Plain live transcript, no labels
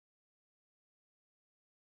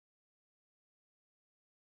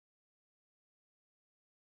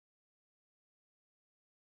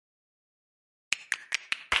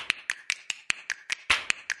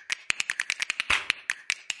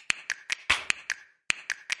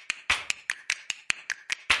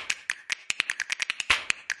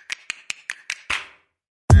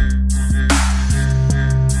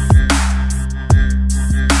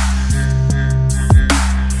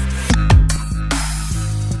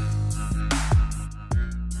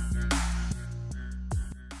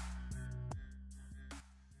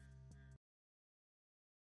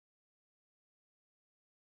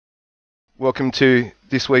Welcome to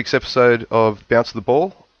this week's episode of Bounce the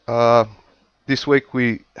Ball. This week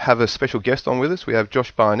we have a special guest on with us. We have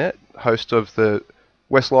Josh Barnett, host of the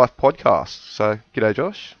Westslife podcast. So, g'day,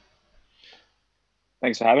 Josh.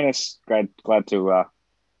 Thanks for having us. Glad to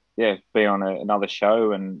be on another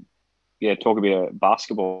show and talk a bit of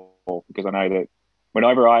basketball, because I know that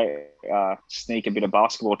whenever I sneak a bit of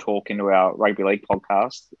basketball talk into our rugby league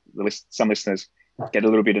podcast, some listeners get a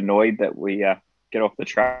little bit annoyed that we get off the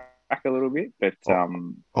track a little bit. But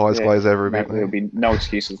Eyes glaze over a bit. There'll be no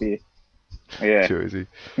excuses here. Yeah, too easy.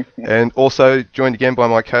 And also joined again by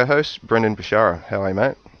my co-host Brendan Bashara. How are you,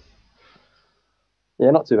 mate?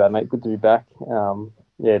 Yeah, not too bad, mate. Good to be back.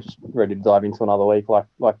 Just ready to dive into another week.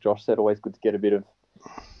 Like Josh said, always good to get a bit of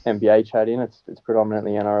NBA chat in. It's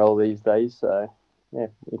predominantly NRL these days, so yeah,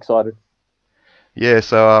 excited. Yeah,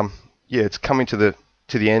 so it's coming to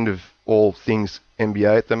the end of all things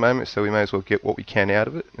NBA at the moment, so we may as well get what we can out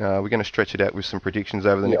of it. We're going to stretch it out with some predictions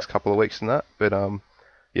over the next couple of weeks and that, but we're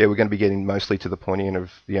going to be getting mostly to the pointy end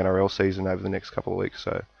of the NRL season over the next couple of weeks.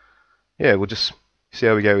 So yeah, we'll just see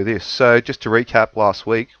how we go with this. So just to recap, last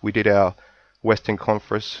week we did our Western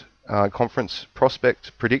Conference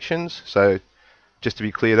prospect predictions. So just to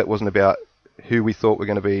be clear, that wasn't about who we thought were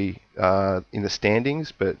going to be in the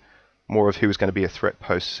standings, but more of who was going to be a threat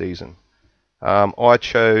post-season. I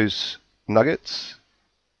chose Nuggets,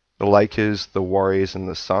 the Lakers, the Warriors, and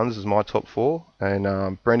the Suns as my top four.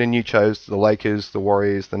 And Brendan, you chose the Lakers, the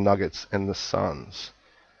Warriors, the Nuggets, and the Suns.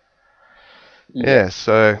 Yeah,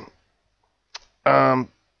 so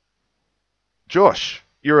Josh,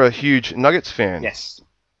 you're a huge Nuggets fan. Yes.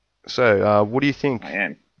 So what do you think I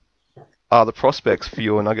am. are the prospects for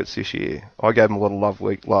your Nuggets this year? I gave them a lot of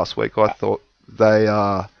love last week. I thought they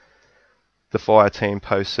are the fire team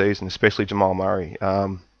post-season, especially Jamal Murray.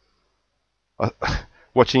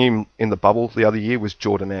 Watching him in the bubble the other year was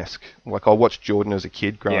Jordan-esque. Like, I watched Jordan as a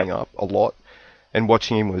kid growing up a lot, and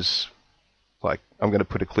watching him was like, I'm going to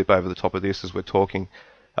put a clip over the top of this as we're talking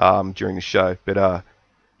during the show, but of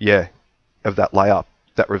that layup,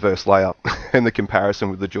 that reverse layup, and the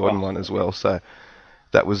comparison with the Jordan one as well. So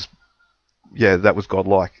that was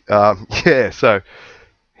godlike. So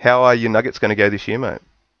how are your Nuggets going to go this year, mate?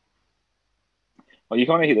 Well, you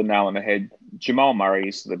kind of hit the nail on the head. Jamal Murray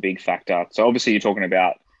is the big factor. So obviously you're talking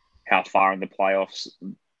about how far in the playoffs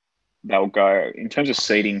they'll go. In terms of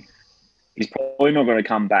seeding, he's probably not going to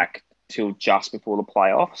come back till just before the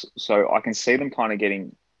playoffs. So I can see them kind of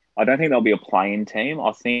getting... I don't think they'll be a play-in team.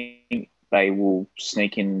 I think they will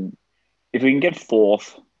sneak in... If we can get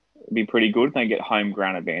fourth, it'd be pretty good. They get home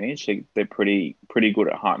ground advantage. They're pretty good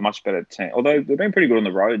at home, much better team. Although they've been pretty good on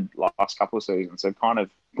the road last couple of seasons. They've kind of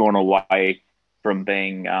gone away from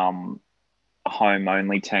being a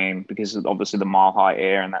home-only team because of obviously the mile-high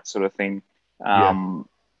air and that sort of thing. The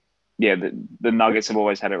Nuggets have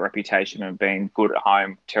always had a reputation of being good at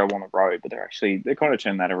home, terrible on the road, but they kind of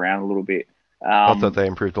turned that around a little bit. I thought they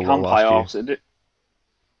improved a lot last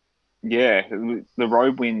year. The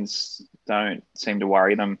road wins don't seem to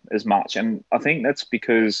worry them as much, and I think that's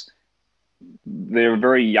because they're a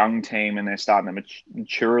very young team and they're starting to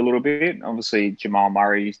mature a little bit. Obviously, Jamal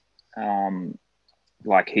Murray,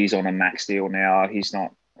 he's on a max deal now. He's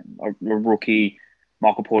not a rookie.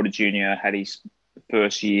 Michael Porter Jr. had his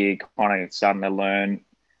first year kind of starting to learn.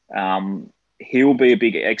 He'll be a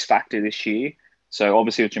big X factor this year. So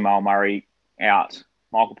obviously with Jamal Murray out,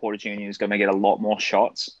 Michael Porter Jr. is going to get a lot more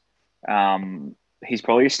shots. He's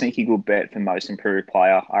probably a sneaky good bet for most improved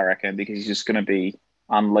player, I reckon, because he's just going to be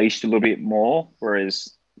unleashed a little bit more,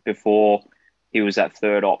 whereas before he was that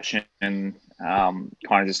third option, kind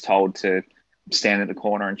of just told to stand at the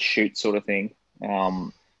corner and shoot sort of thing.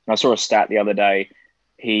 I saw a stat the other day.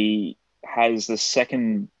 He has the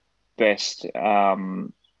second best.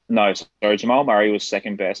 Jamal Murray was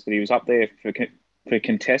second best, but he was up there for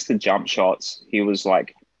contested jump shots. He was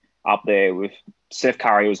like up there with Steph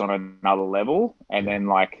Curry. Was on another level, and then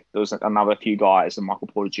like there was another few guys, and Michael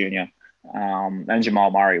Porter Jr. And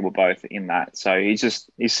Jamal Murray were both in that. So he's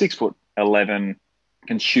 6'11",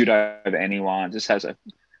 can shoot over anyone. Just has a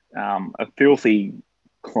filthy,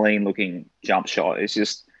 clean-looking jump shot.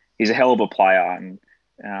 He's a hell of a player, and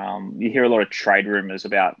you hear a lot of trade rumors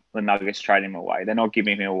about the Nuggets trading him away. They're not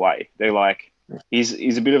giving him away. They're like,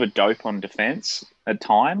 he's a bit of a dope on defense at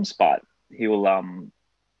times, but he'll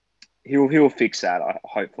fix that.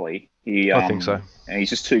 Hopefully, I think so. And he's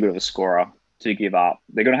just too good of a scorer to give up.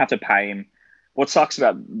 They're going to have to pay him. What sucks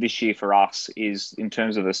about this year for us is in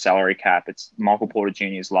terms of the salary cap, it's Michael Porter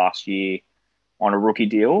Jr.'s last year on a rookie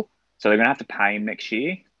deal. So they're going to have to pay him next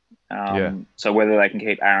year. So whether they can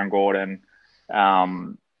keep Aaron Gordon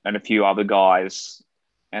and a few other guys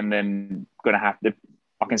and then going to have to.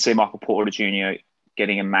 I can see Michael Porter Jr.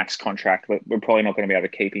 getting a max contract. We're probably not going to be able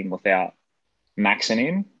to keep him without maxing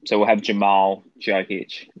him. So we'll have Jamal,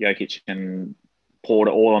 Jokic, and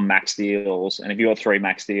Porter all on max deals. And if you got 3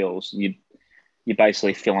 max deals, you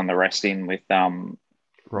basically filling the rest in with veteran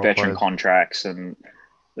players. contracts and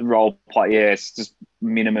the role play. Yeah, it's just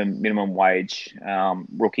minimum wage,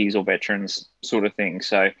 rookies or veterans sort of thing.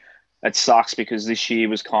 So it sucks because this year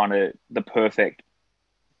was kind of the perfect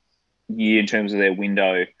year in terms of their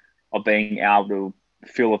window of being able to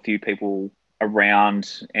fill a few people around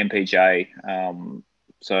MPJ.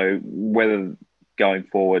 So whether going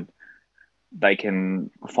forward they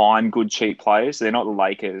can find good cheap players. They're not the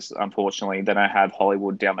Lakers, unfortunately. They don't have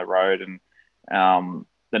Hollywood down the road and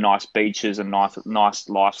the nice beaches and nice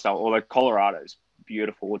lifestyle. Although Colorado's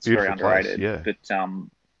beautiful, it's very underrated. Place, yeah. But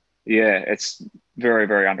it's very,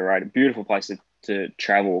 very underrated. Beautiful place to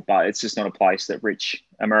travel, but it's just not a place that rich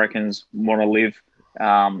Americans want to live.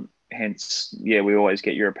 Hence, we always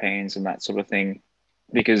get Europeans and that sort of thing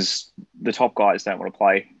because the top guys don't want to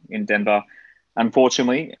play in Denver,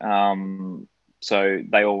 unfortunately. So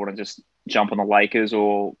they all want to just jump on the Lakers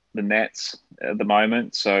or the Nets at the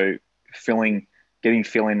moment. So getting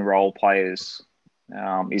fill-in role players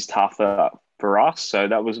is tougher for us. So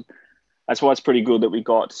that's why it's pretty good that we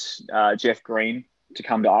got Jeff Green to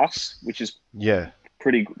come to us, which is a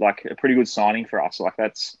pretty good signing for us. Like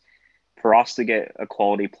that's for us to get a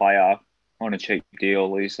quality player on a cheap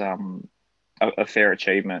deal is a fair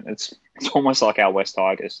achievement. It's almost like our West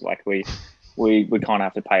Tigers. Like we kind of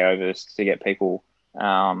have to pay over to get people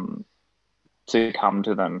to come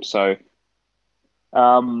to them. So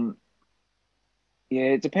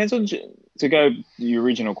it depends on, to go to the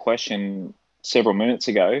original question several minutes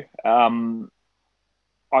ago. I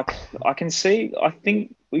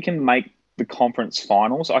think we can make the conference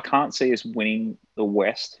finals. I can't see us winning the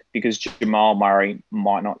West because Jamal Murray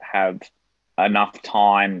might not have enough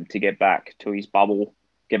time to get back to bubble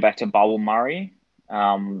Murray.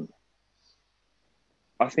 I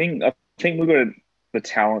think we've got the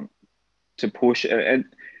talent to push, and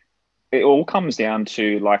it all comes down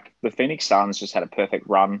to like the Phoenix Suns just had a perfect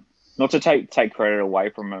run. Not to take credit away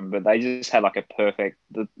from them, but they just had like a perfect.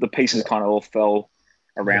 The pieces kind of all fell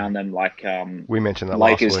around them. Like we mentioned that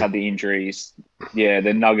Lakers last week. had the injuries. Yeah,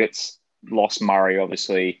 the Nuggets lost Murray,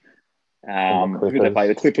 obviously. Who they play?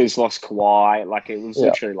 The Clippers lost Kawhi. Like it was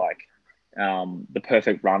literally like the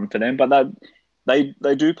perfect run for them. But they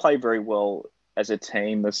do play very well as a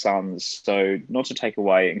team, the Suns. So not to take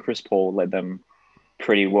away, and Chris Paul led them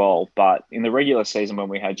pretty well. But in the regular season when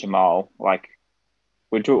we had Jamal, like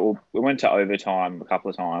we went to overtime a couple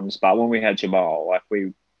of times. But when we had Jamal, like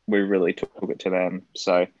we really took it to them.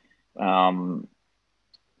 So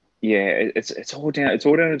it's all down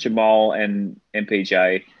to Jamal and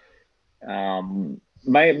MPJ.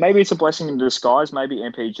 Maybe it's a blessing in disguise. Maybe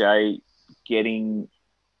MPJ getting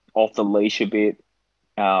off the leash a bit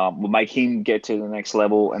will make him get to the next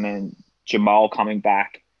level, and then Jamal coming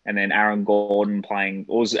back, and then Aaron Gordon playing.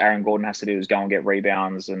 All Aaron Gordon has to do is go and get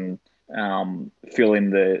rebounds and fill in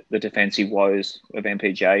the defensive woes of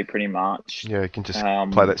MPJ pretty much. Yeah, he can just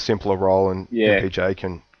play that simpler role, and MPJ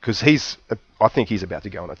can, because I think he's about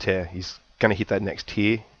to go on a tear. He's going to hit that next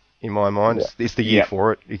tier. In my mind, it's the year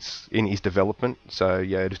for it. It's in his development, so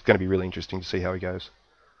it's going to be really interesting to see how he goes.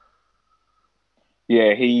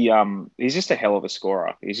 Yeah, he's just a hell of a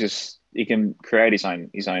scorer. He can create his own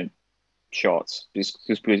shots. Just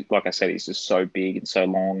like I said, he's just so big and so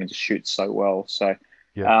long and just shoots so well. So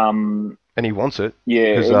and he wants it.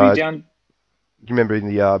 Yeah, because you remember in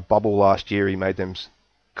the bubble last year, he made them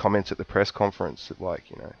comments at the press conference that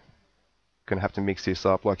going to have to mix this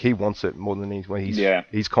up. Like he wants it more than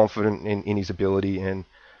he's confident in his ability, and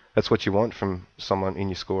that's what you want from someone in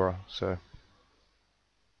your scorer. So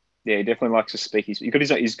he definitely likes to speak. He's got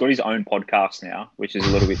his own podcast now, which is a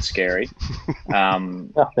little bit scary. There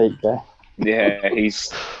you go. Yeah,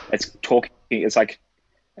 it's like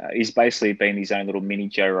he's basically been his own little mini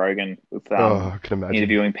Joe Rogan with I can imagine.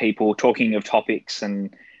 Interviewing people, talking of topics,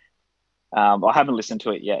 and I haven't listened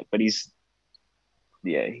to it yet, but his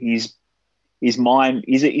mind,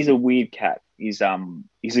 he's a weird cat. He's a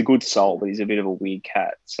good soul, but he's a bit of a weird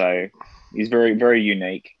cat. So he's very, very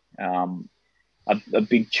unique. A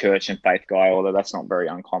big church and faith guy, although that's not very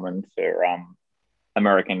uncommon for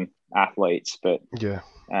American athletes. But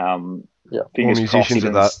fingers musicians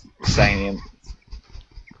at that. Saying him.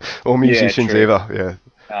 Or musicians either. Yeah.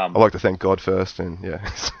 I like to thank God first, and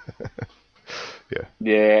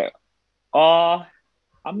are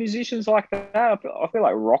musicians like that? I feel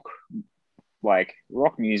like rock like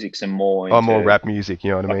rock music's and more I'm more into rap music,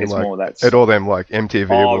 you know what I like mean? it's Like more that's at all them like MTV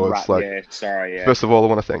awards, rap, like yeah, sorry, yeah. first of all, I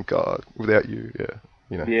want to thank God. Without you,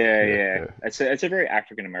 you know, Yeah. It's a very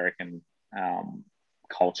African American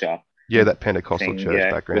culture yeah, that Pentecostal thing, church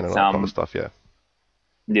yeah. background and But all that kind of stuff, yeah.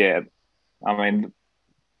 yeah, I mean,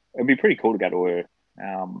 it'd be pretty cool to go to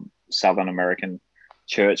a Southern American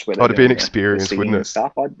church where Oh, they're it'd be an doing the experience, singing wouldn't and it?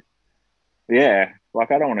 stuff. Like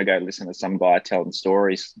I don't want to go listen to some guy telling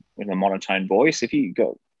stories with a monotone voice. If you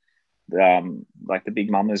got like the big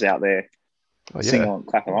mamas out there Oh sing yeah. on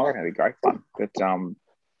clap along, it'd be great fun. But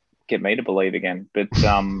get me to believe again. But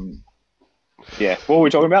yeah, what were we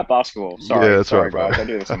talking about? Basketball. Yeah, that's sorry, right, bro. guys. I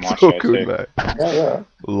do this on my That's all show good, too. mate. Yeah.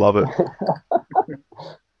 Love it.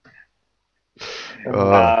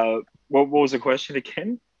 What was the question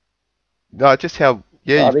again? No, just how.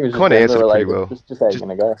 Yeah, I think it you've was just kind of Denver answered it pretty related. well. Just how you're Just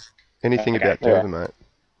gonna go. anything Okay. about Denver, mate.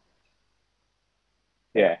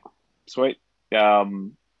 Yeah, sweet. Yeah,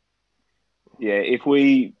 if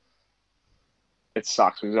we, it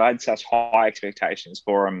sucks because I had such high expectations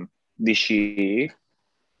for them this year.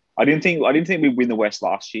 I didn't think we'd win the West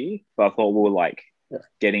last year, but I thought we were like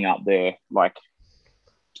getting up there, like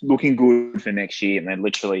looking good for next year, and then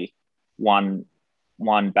literally one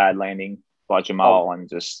bad landing by Jamal and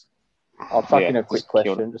just. I'll chuck in a quick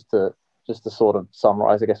question just to sort of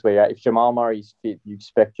summarize, I guess, where you're at. If Jamal Murray's fit, you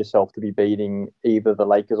expect yourself to be beating either the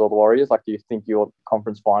Lakers or the Warriors? Like, do you think your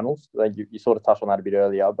conference finals, like you sort of touched on that a bit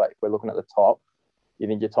earlier, but if we're looking at the top, do you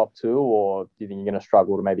think you're top two, or do you think you're going to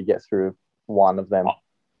struggle to maybe get through one of them?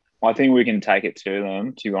 I think we can take it to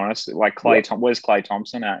them, to be honest. Like, where's Klay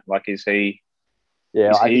Thompson at? Like, is he...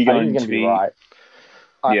 Yeah, I think he's going to be right.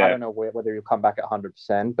 I Yeah. don't know whether he'll come back at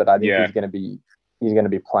 100%, but I think he's going to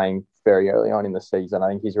be playing very early on in the season. I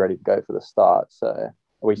think he's ready to go for the start. So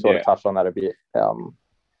we sort of touched on that a bit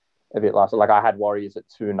last. Like, I had Warriors at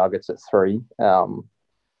 2, Nuggets at 3.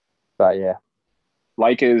 But yeah,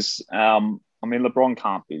 Lakers. I mean, LeBron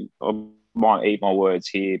can't be. I might eat my words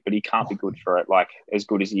here, but he can't be good for it. Like as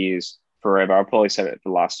good as he is forever. I've probably said it for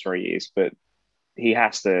the last 3 years, but he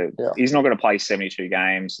has to. Yeah. He's not going to play 72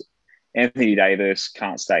 games. Anthony Davis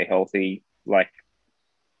can't stay healthy. Like,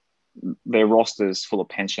 their roster's full of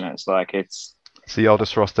pensioners. Like, it's the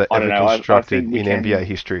oldest roster ever constructed in NBA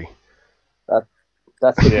history.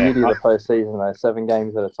 That's the beauty of the postseason, though. 7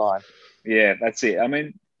 games at a time. Yeah, that's it. I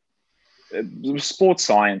mean, sports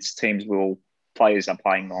science players are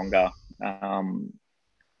playing longer.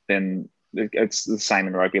 Then it's the same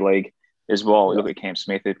in rugby league as well. Yeah. Look at Cam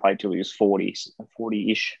Smith, who played till he was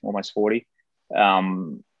 40-ish, almost 40.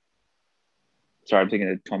 Sorry, I'm thinking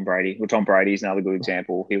of Tom Brady. Well, Tom Brady's another good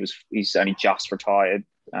example. He's only just retired,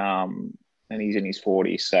 and he's in his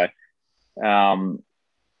 40s. So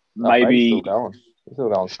maybe he's still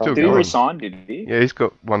going. Did he resign? Did he? Yeah, he's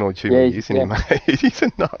got 1 or 2 more years in him, mate. He's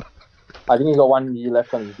a nut. I think he's got 1 year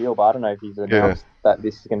left on his deal, but I don't know if he's announced that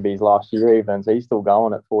this is going to be his last year even. So he's still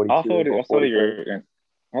going at 42. I thought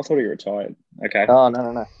he retired. Okay. Oh,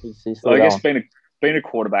 no. He's still going. I guess being a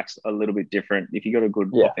quarterback's a little bit different. If you got a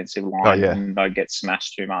good offensive line and don't get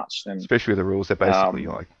smashed too much, then especially with the rules, they're basically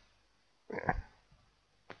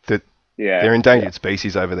they're endangered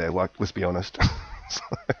species over there. Like, let's be honest.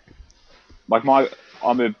 Like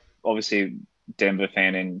I'm obviously Denver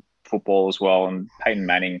fan in football as well, and Peyton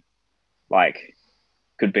Manning, like,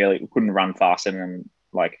 couldn't run faster than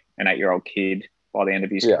like an 8-year-old kid by the end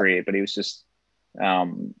of his career, but he was just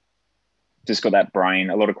got that brain.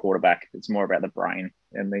 A lot of quarterback, it's more about the brain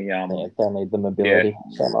and the don't need the mobility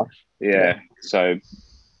so much. Yeah. So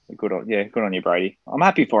good on you, Brady. I'm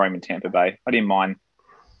happy for him in Tampa Bay. I didn't mind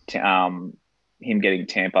him getting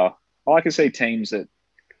Tampa. I like to see teams that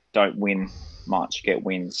don't win much get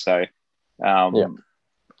wins. So so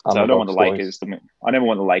I don't want the Lakers to win. I never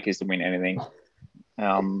want the Lakers to win anything.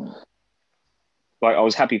 Like, I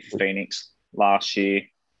was happy for Phoenix last year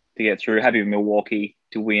to get through. Happy with Milwaukee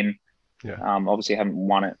to win. Yeah. Obviously haven't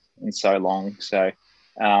won it in so long. So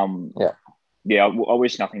I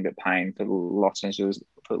wish nothing but pain for Los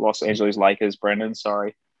Angeles Lakers. Brendan,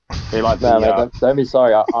 sorry. They're like don't be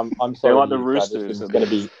sorry. I'm sorry. They're like the Roosters. It's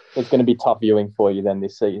going to be tough viewing for you then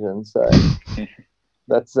this season. So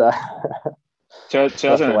that's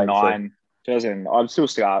 2009. I'm still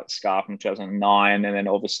scar from 2009, and then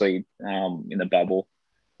obviously in the bubble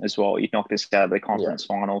as well. You knocked us out of the conference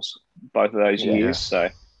finals both of those years. So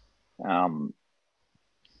I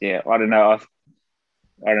don't know.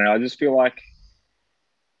 I just feel like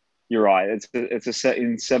you're right. It's a set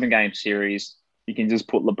in 7-game series. You can just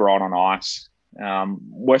put LeBron on ice.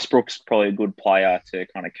 Westbrook's probably a good player to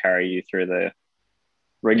kind of carry you through the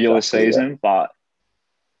regular season, but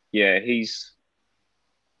he's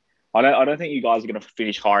I don't think you guys are going to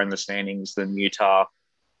finish higher in the standings than Utah,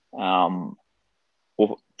 or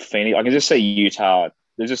Phoenix. I can just say Utah.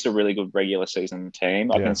 They're just a really good regular season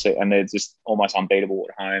team. I can see, and they're just almost unbeatable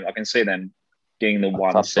at home. I can see them getting the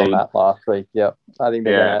one touched seed. on that last week. Yep, I think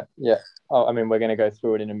they're gonna. Yeah. Oh, I mean, we're gonna go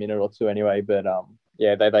through it in a minute or two anyway. But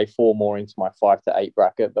yeah, they fall more into my 5 to 8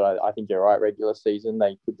 bracket. But I think you're right. Regular season,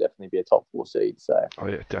 they could definitely be a top 4 seed. So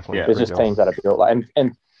definitely. There's just teams that are built like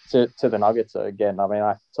and to the Nuggets again. I mean,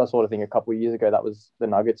 I sort of think a couple of years ago that was the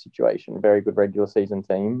Nuggets situation. Very good regular season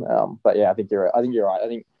team. But yeah, I think you're right. I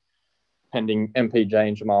think pending MPJ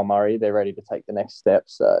and Jamal Murray, they're ready to take the next step.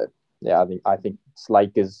 So yeah, I think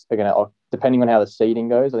Lakers are going to, depending on how the seeding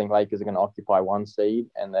goes, I think Lakers are going to occupy 1 seed,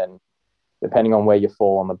 and then depending on where you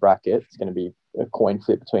fall on the bracket, it's going to be a coin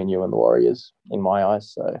flip between you and the Warriors, in my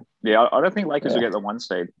eyes. So yeah, I don't think Lakers will get the 1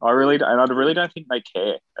 seed. I really don't think they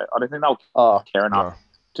care. I don't think they'll care enough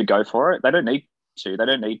to go for it. They don't need to. They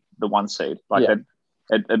don't need the 1 seed.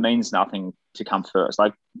 It means nothing to come first.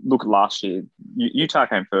 Like, look, last year, Utah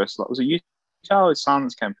came first. Was it Utah or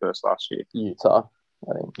Suns came first last year? Utah,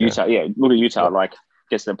 I think. Utah, yeah. Look at Utah,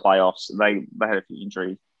 gets to the playoffs. They had a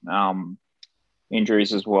few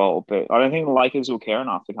injuries as well. But I don't think the Lakers will care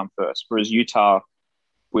enough to come first, whereas Utah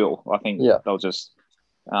will. I think they'll just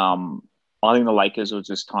I think the Lakers will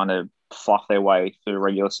just kind of fluff their way through the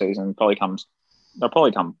regular season. They'll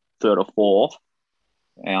probably come 3rd or 4th.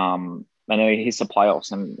 And then it hits the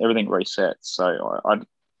playoffs and everything resets. So I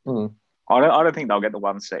don't think they'll get the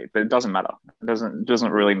 1 seed, but it doesn't matter. It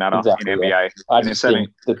doesn't really matter in NBA. I just think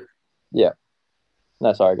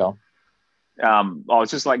No, sorry, go on.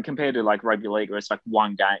 It's just like compared to like rugby league, where it's like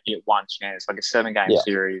 1 game, you get 1 chance, like a 7-game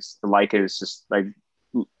series. The Lakers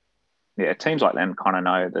teams like them kind of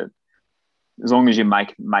know that as long as you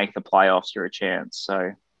make the playoffs, you're a chance.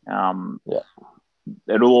 So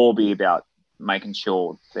it'll all be about making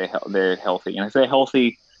sure they're healthy. And if they're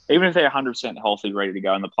healthy, even if they're 100% healthy, ready to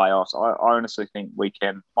go in the playoffs, I honestly think we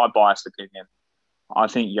can. My biased opinion, I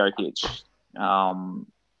think Jokic,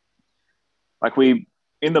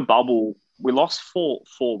 in the bubble, we lost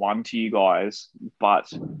 4-1 to you guys,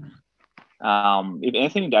 but if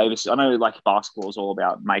Anthony Davis, I know like basketball is all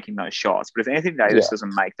about making those shots, but if Anthony Davis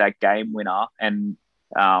doesn't make that game winner and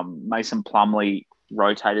Mason Plumlee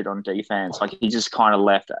rotated on defense, like he just kind of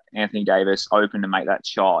left Anthony Davis open to make that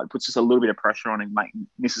shot. It puts just a little bit of pressure on him,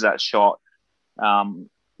 misses that shot. That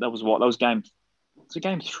was game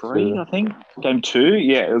 3, I think. Game 2,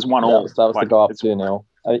 it was 1-1. That was to go up 2-0.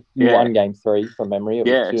 You won game 3 from memory. It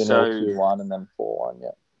was 2-0, 2-1, and then 4-1.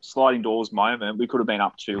 Yeah. Sliding doors moment. We could have been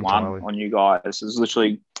up 2-1 on you guys. It was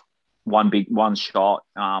literally one shot.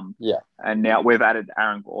 And now we've added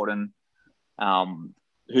Aaron Gordon,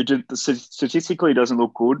 who statistically doesn't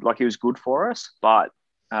look good. Like, he was good for us, but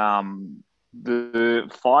the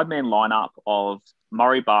 5-man lineup of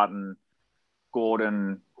Murray, Barton,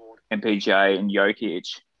 Gordon, MPJ, and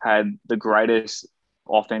Jokic had the greatest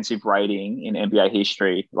offensive rating in NBA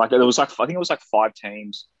history. Like, I think it was 5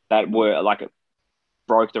 teams that were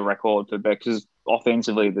broke the record because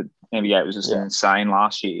offensively the NBA was just insane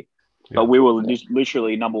last year. Yeah. But we were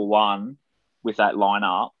literally number 1 with that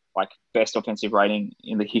lineup. Like, best offensive rating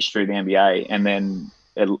in the history of the NBA, and then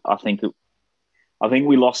I think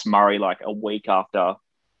we lost Murray like a week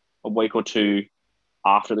or 2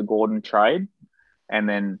 after the Gordon trade, and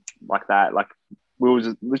then we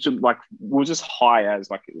were just high as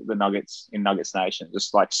like the Nuggets in Nuggets Nation,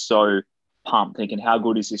 just like so pumped, thinking how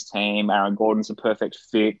good is this team? Aaron Gordon's a perfect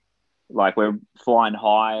fit. Like, we're flying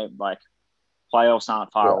high. Like, playoffs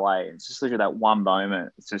aren't far away. It's just literally that one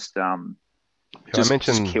moment. It's just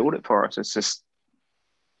just killed it for us. It's just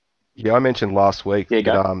I mentioned last week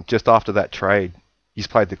that just after that trade, he's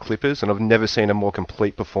played the Clippers, and I've never seen a more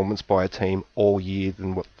complete performance by a team all year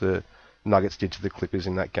than what the Nuggets did to the Clippers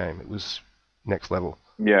in that game. It was next level.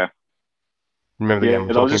 Yeah. Remember the game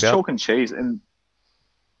it was just chalk and cheese, and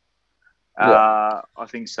I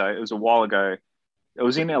think so. It was a while ago. It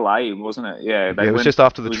was in LA, wasn't it? Yeah. It was just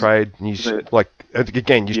after the trade. And you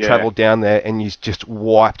travelled down there and you just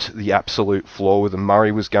wiped the absolute floor with them.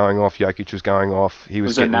 Murray was going off. Jokic was going off. It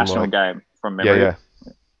was a national game from memory.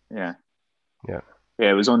 Yeah.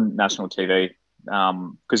 It was on national TV.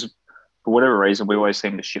 Because for whatever reason, we always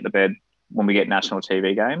seem to shit the bed when we get national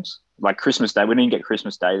TV games. Like Christmas Day. We didn't get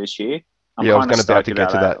Christmas Day this year. I was going to get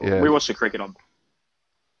to that. Yeah. We watched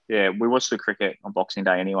the cricket on Boxing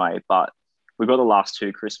Day anyway, but we got the last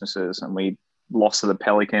 2 Christmases and we lost to the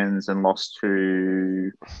Pelicans and lost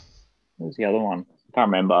to... What was the other one? I can't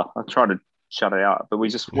remember. I tried to shut it out, but we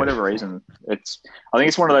just, for whatever reason, I think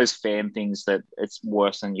it's one of those fan things that it's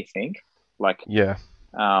worse than you think. Like, but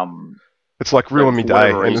It's like ruin me for day,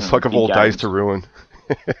 whatever and it's reason, like of big all days games. to ruin.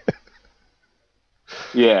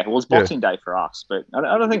 Yeah, well, it's Boxing Day for us, but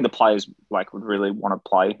I don't think the players like would really want to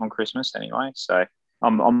play on Christmas anyway. So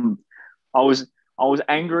I was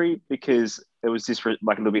angry because it was just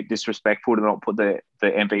like a little bit disrespectful to not put the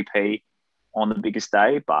MVP on the biggest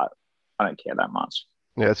day, but I don't care that much.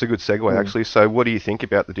 Yeah, it's a good segue actually. So, what do you think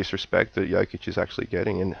about the disrespect that Jokic is actually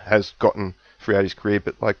getting and has gotten throughout his career,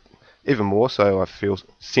 but like even more so, I feel,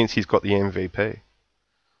 since he's got the MVP?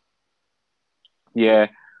 Yeah,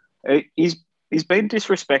 he's been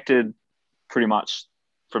disrespected pretty much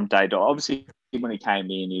from day dot. Obviously, when he came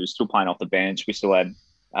in, he was still playing off the bench. We still had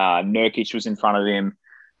Nurkic was in front of him,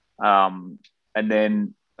 and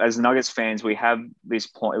then as Nuggets fans, we have this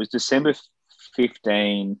point. It was December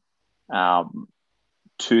 15,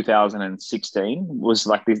 2016 was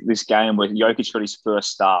like this game where Jokic got his first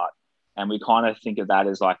start, and we kind of think of that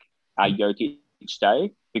as like our Jokic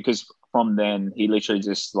day, because from then he literally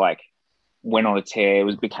just like went on a tear.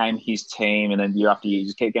 It became his team, and then year after year, he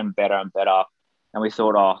just kept getting better and better. And we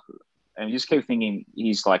thought, and we just kept thinking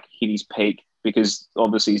he's like hit his peak, because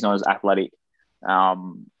obviously he's not as athletic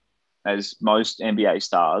as most NBA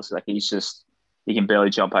stars. Like he can barely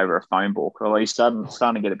jump over a phone book. Well, he's starting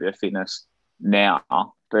to get a bit of fitness now,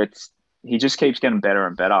 but he just keeps getting better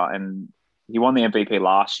and better. And he won the MVP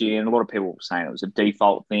last year, and a lot of people were saying it was a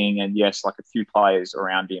default thing. And yes, like a few players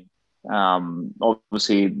around him.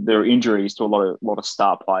 Obviously, there were injuries to a lot of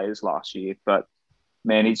star players last year, but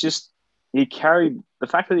man, he carried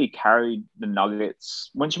the Nuggets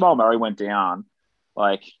when Jamal Murray went down.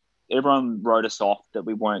 Like everyone wrote us off that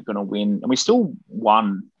we weren't going to win, and we still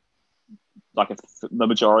won like the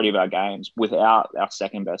majority of our games without our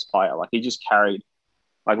second best player. Like he just carried.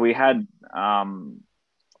 Like we had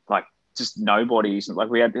like just nobodies. Like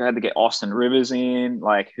we had to get Austin Rivers in,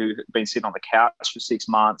 like who had been sitting on the couch for 6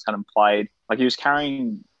 months, hadn't played. Like he was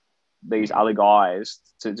carrying these other guys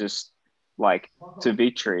to just like to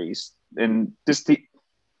victories. And just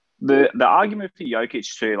the argument for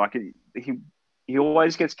Jokic too, like he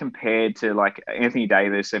always gets compared to like Anthony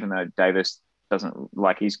Davis, even though Davis doesn't,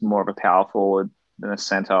 like he's more of a power forward than a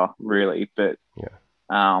center really. But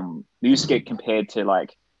he used to get compared to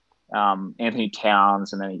like Anthony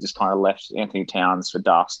Towns, and then he just kind of left Anthony Towns for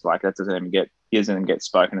dust. Like that he doesn't even get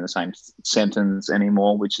spoken in the same sentence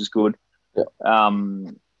anymore, which is good. Yeah.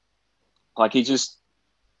 Like he just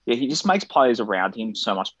makes players around him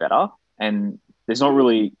so much better. And there's not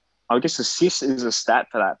really, I guess assist is a stat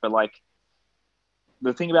for that, but like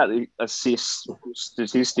the thing about the assist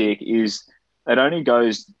statistic is it only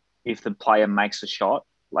goes if the player makes a shot.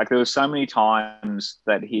 Like there were so many times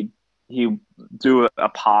that he'll do a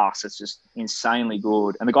pass that's just insanely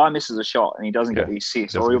good, and the guy misses a shot and he doesn't get the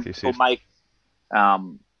assist, or he'll make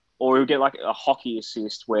or he'll get like a hockey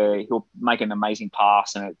assist where he'll make an amazing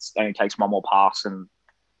pass and it only takes one more pass and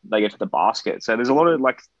they get to the basket. So there's a lot of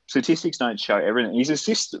like statistics don't show everything. His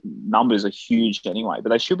assist numbers are huge anyway, but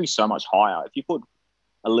they should be so much higher. If you put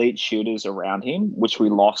elite shooters around him, which we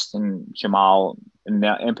lost in Jamal, and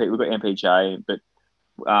now we've got MPJ, but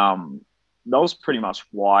that was pretty much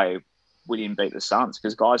why we didn't beat the Suns,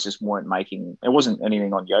 because guys just weren't making. It wasn't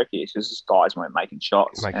anything on Jokic; it's just guys weren't making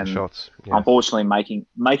shots. Unfortunately, making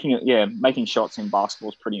shots in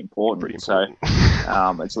basketball is pretty important. So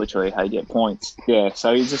it's literally how you get points. Yeah.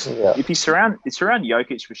 So if you surround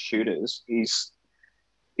Jokic with shooters, he's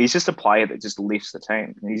just a player that just lifts the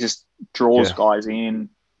team. He just draws guys in.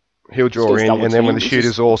 He'll draw in, and then when the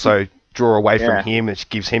shooters also draw away from him, it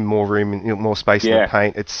gives him more room and more space in the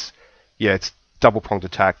paint. It's double-pronged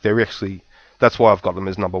attack. That's why I've got them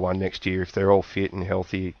as number one next year. If they're all fit and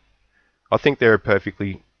healthy, I think they're a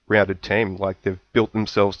perfectly rounded team. Like they've built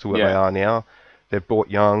themselves to where they are now. They've bought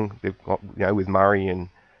young. They've got with Murray and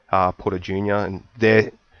Porter Jr. and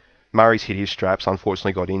Murray's hit his straps.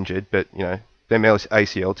 Unfortunately, got injured, but them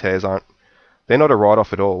ACL tears they're not a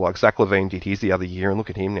write-off at all. Like Zach LaVine did his the other year, and look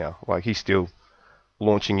at him now. Like he's still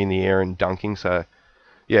launching in the air and dunking. So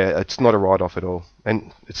yeah, it's not a write-off at all.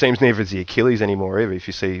 And it seems never is the Achilles anymore either, if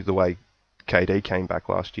you see the way KD came back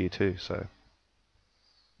last year too. So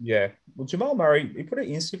yeah, well, Jamal Murray, he put an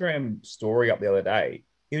Instagram story up the other day.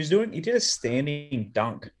 He did a standing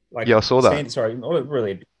dunk. Like I saw that. Not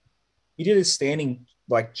really. He did a standing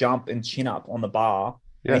like jump and chin up on the bar.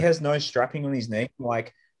 Yeah. And he has no strapping on his neck.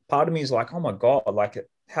 Like part of me is like, oh my god, like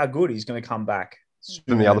how good he's going to come back.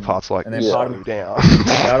 And the other part's like, and then part of me down.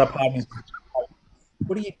 The other part of me is like,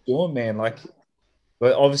 what are you doing, man? Like,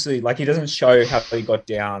 but obviously, like he doesn't show how he got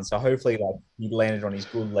down. So hopefully, like he landed on his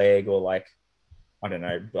good leg, or like I don't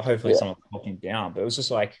know. But hopefully, someone knocked him down. But it was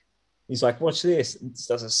just like, He's like, watch this. It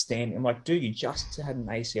does a stand. I'm like, dude, you just had an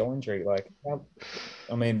ACL injury. Like,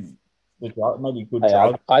 I mean, maybe good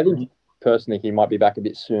drive. I think personally he might be back a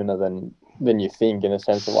bit sooner than you think, in a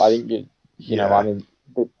sense of, I think you know, I mean,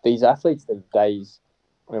 these athletes these days,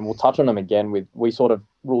 I mean, we'll touch on them again. We sort of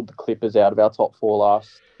ruled the Clippers out of our top four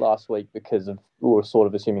last week because we were sort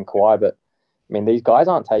of assuming Kawhi, but I mean, these guys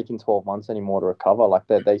aren't taking 12 months anymore to recover. Like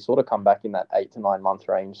they sort of come back in that 8 to 9 month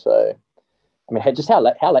range. So, I mean, just how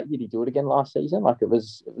late did he do it again last season? Like it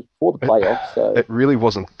was before the playoffs. So it really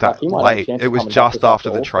wasn't that late. It was just after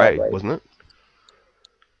the trade, wasn't it?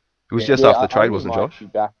 It was just after the trade, wasn't it, Josh? Be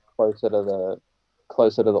back closer to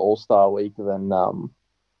the All-Star week than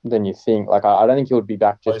you think. Like I don't think he would be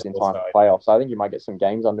back just in time for playoffs. I think he might get some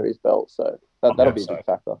games under his belt. So that'll be a big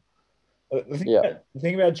factor. The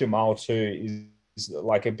thing about Jamal too is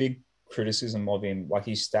like a big criticism of him. Like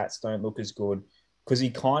his stats don't look as good because he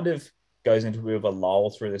kind of goes into a bit of a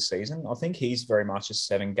lull through the season. I think he's very much a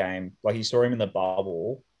 7-game. Like you saw him in the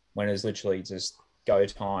bubble when it was literally just go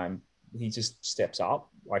time. He just steps up.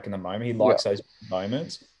 Like in the moment, he likes those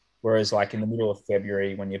moments. Whereas like in the middle of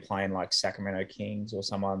February, when you're playing like Sacramento Kings or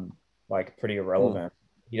someone like pretty irrelevant,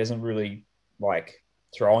 he doesn't really like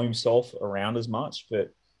throw himself around as much.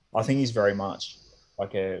 But I think he's very much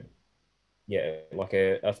like a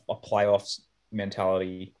playoffs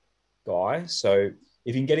mentality guy. So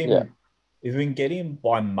if you can get him, if we can get him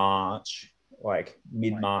by March, like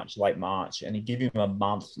mid-March, late March, and you give him a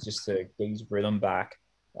month just to get his rhythm back,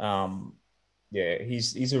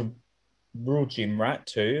 he's a real gym rat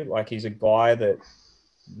too. Like he's a guy that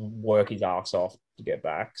work his ass off to get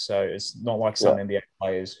back. So it's not like some NBA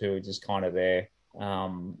players who are just kind of there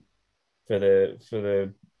for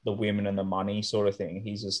the women and the money sort of thing.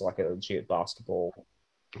 He's just like a legit basketball.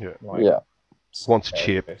 Wants a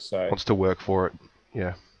chip, wants to work for it.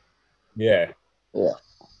 Yeah.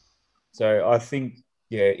 So I think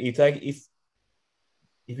if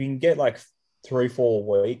you can get like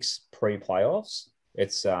 3-4 weeks pre-playoffs,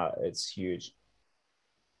 it's huge.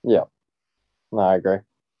 Yeah. No, I agree.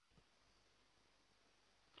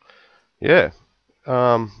 Yeah.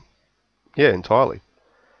 Entirely.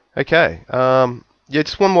 Okay.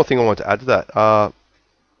 Just one more thing I wanted to add to that.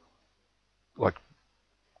 Like,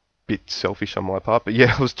 bit selfish on my part, but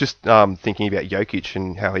I was just thinking about Jokic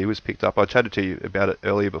and how he was picked up. I chatted to you about it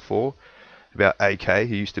earlier before, about AK,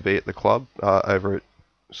 who used to be at the club over at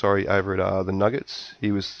the Nuggets.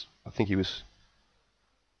 I think he was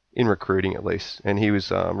in recruiting at least, and he was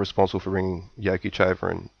responsible for bringing Jokic over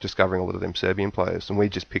and discovering a lot of them Serbian players. And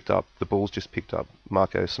the Bulls just picked up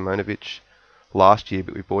Marko Simonovic last year,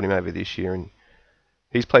 but we brought him over this year, and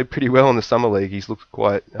he's played pretty well in the summer league. He's looked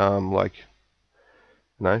quite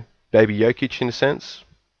baby Jokic in a sense.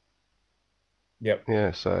 Yep.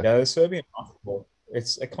 Yeah. So the Serbian basketball,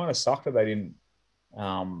 it kind of sucked that they didn't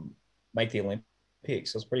make the Olympics.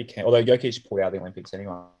 It was pretty although Jokic pulled out of the Olympics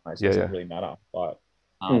anyway, so it doesn't really matter. But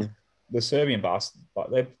the Serbian basketball,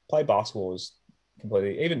 they play basketball is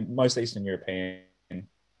completely, even most Eastern European.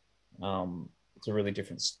 It's a really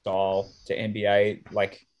different style to NBA.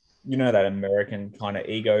 Like that American kind of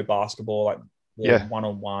ego basketball, like the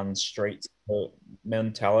one-on-one street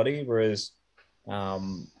mentality, whereas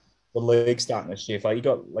the league's starting to shift. Like you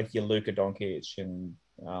got like your Luka Doncic and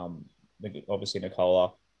obviously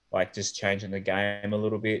Nikola, like just changing the game a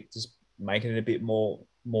little bit, just making it a bit more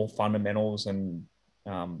fundamentals and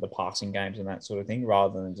the passing games and that sort of thing,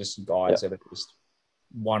 rather than just guys that are just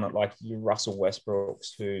like your Russell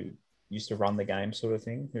Westbrooks who used to run the game sort of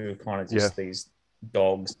thing, who are kind of just these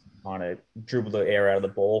dogs kind of dribble the air out of the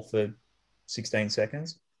ball for 16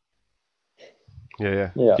 seconds.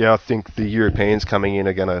 Yeah, I think the Europeans coming in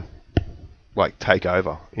are going to like take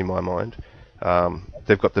over in my mind.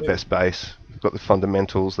 They've got the best base, they've got the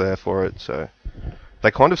fundamentals there for it, so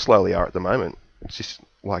they kind of slowly are at the moment. It's just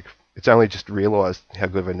like it's only just realised how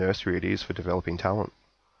good of a nursery it is for developing talent.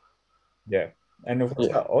 Yeah, and of course,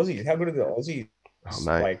 Aussies, how good are the Aussies? Oh,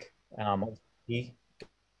 mate. Like he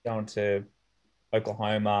going to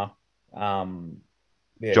Oklahoma.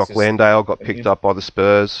 Jock Landale got picked up by the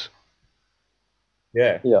Spurs.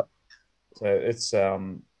 Yeah. So it's how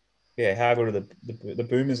good are the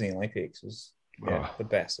Boomers in the Olympics was the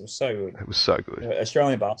best. It was so good. It was so good.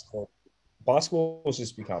 Australian basketball has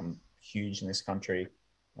just become huge in this country.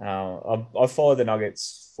 I've followed the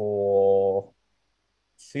Nuggets for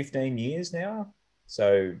 15 years now.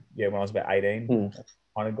 So when I was about 18,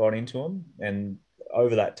 I kind of got into them, and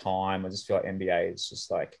over that time, I just feel like NBA is just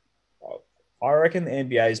like, I reckon the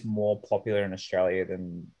NBA is more popular in Australia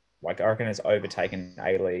than, like, I reckon it's overtaken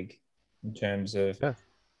A-League in terms of,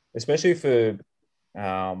 especially for,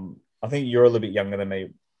 I think you're a little bit younger than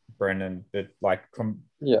me, Brendan, but like from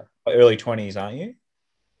Yeah. early 20s, aren't you?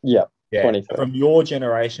 Yeah. Yeah. 23. From your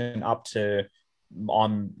generation up to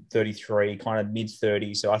I'm 33, kind of mid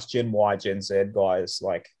 30s. So us Gen Y, Gen Z guys,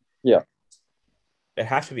 like, yeah, it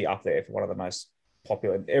has to be up there for one of the most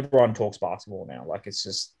popular. Everyone talks basketball now. Like, it's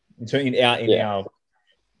just in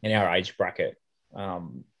our age bracket.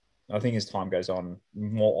 I think as time goes on,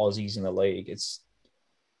 more Aussies in the league. It's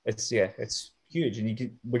huge,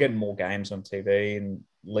 and we're getting more games on TV and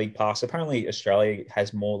League Pass. Apparently, Australia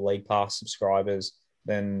has more League Pass subscribers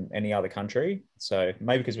than any other country. So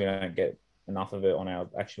maybe because we don't get enough of it on our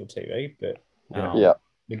actual TV, but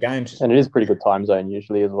the games, and it is pretty good time zone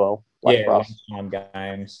usually as well. Like for us, lunchtime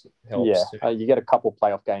games helps. Yeah, you get a couple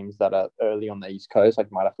playoff games that are early on the East Coast. Like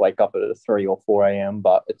you might have to wake up at 3 or 4 a.m.,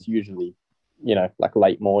 but it's usually like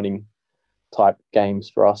late morning type games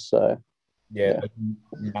for us. So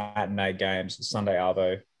matinee games, Sunday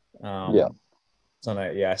Arvo.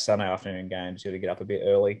 Sunday afternoon games. You got to get up a bit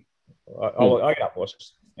early. I get up watch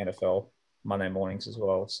NFL Monday mornings as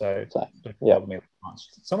well. So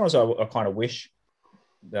sometimes I kind of wish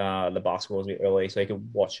the basketball was a bit early so you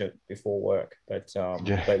could watch it before work. But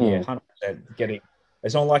 100% getting.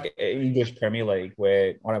 It's not like English Premier League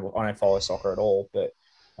where I don't follow soccer at all, but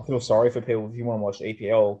I feel sorry for people if you want to watch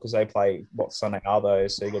EPL because they play Sunday Arvo,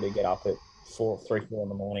 so you got to get up at 3, 4 in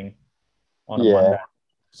the morning on a Monday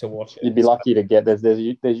to watch it. You'd be lucky to get there's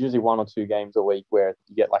usually 1 or 2 games a week where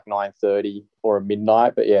you get like 9:30 or a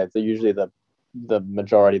midnight, but it's usually the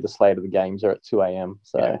majority of the slate of the games are at 2 a.m.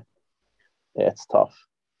 So it's tough.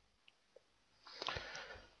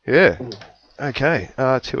 Yeah. Okay.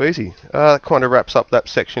 Too easy. That kind of wraps up that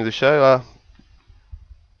section of the show.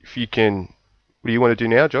 If you can, what do you want to do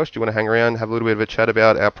now, Josh? Do you want to hang around, have a little bit of a chat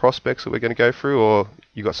about our prospects that we're going to go through, or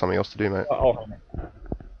you got something else to do, mate?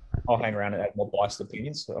 I'll hang around and add more biased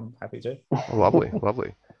opinions. So I'm happy to. Oh, lovely.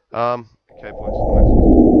 Okay, boys.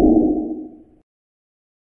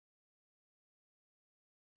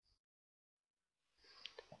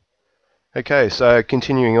 Okay, so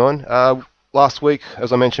continuing on. Last week,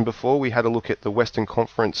 as I mentioned before, we had a look at the Western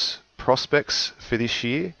Conference prospects for this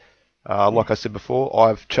year. Like I said before,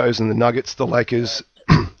 I've chosen the Nuggets, the Lakers,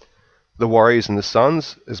 the Warriors and the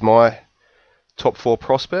Suns as my top 4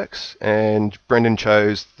 prospects, and Brendan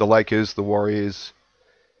chose the Lakers, the Warriors...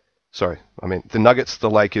 the Nuggets, the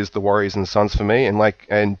Lakers, the Warriors and the Suns for me,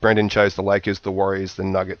 and Brendan chose the Lakers, the Warriors, the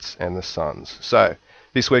Nuggets and the Suns. So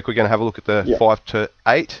this week we're going to have a look at the 5 to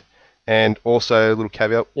 8. And also a little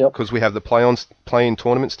caveat, because we have the play-in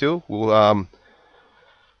tournament still, we'll have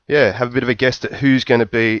a bit of a guess at who's going to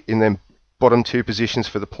be in them bottom 2 positions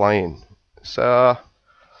for the play-in. So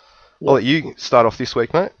I'll let you start off this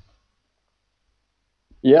week, mate.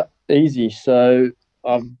 Yeah, easy. So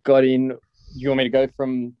I've got in. Do you want me to go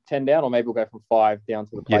from 10 down, or maybe we'll go from 5 down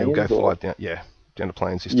to the play-ins? Yeah, we'll go 5 down. Yeah, down to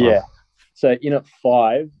play-ins this time. Yeah. So in at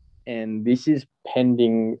 5, and this is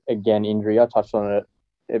pending again injury. I touched on it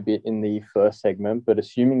a bit in the first segment, but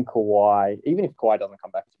assuming Kawhi, even if Kawhi doesn't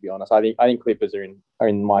come back, to be honest, I think Clippers are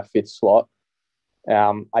in my 5th slot.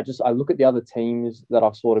 I look at the other teams that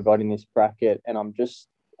I've sort of got in this bracket, and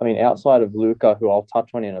outside of Luka, who I'll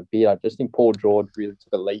touch on in a bit, I just think Paul George really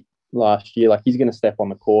took a leap last year. Like, he's going to step on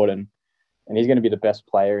the court and he's going to be the best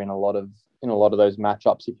player in a lot of those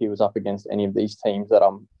matchups if he was up against any of these teams that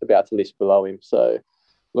I'm about to list below him. So,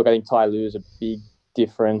 look, I think Ty Lue is a big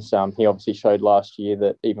difference. He obviously showed last year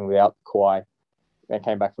that even without Kawhi, they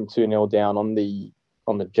came back from 2-0 down on the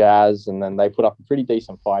Jazz, and then they put up a pretty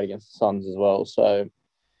decent fight against the Suns as well. So,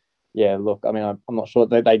 look, I'm not sure.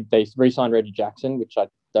 They re-signed Reggie Jackson, which I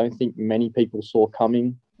don't think many people saw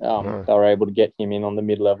coming. They were able to get him in on the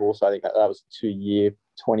mid-level, so I think that was a 2-year,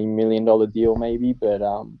 $20 million deal maybe. But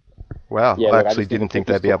wow, I actually didn't think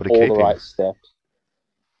they'd be able to keep him. Right steps.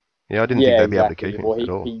 Yeah, I didn't think they'd be able to keep him at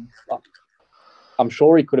all. I'm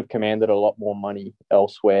sure he could have commanded a lot more money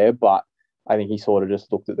elsewhere, but I think he sort of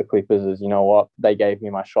just looked at the Clippers as, you know what, they gave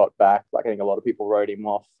me my shot back. Like, I think a lot of people wrote him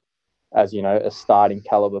off as, a starting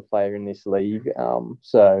caliber player in this league.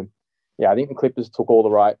 I think the Clippers took all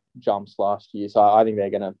the right jumps last year. So I think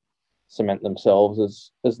they're going to cement themselves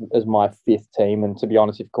as my 5th team. And to be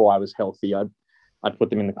honest, if Kawhi was healthy, I'd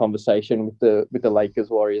put them in the conversation with the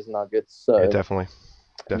Lakers, Warriors, Nuggets. So yeah, definitely.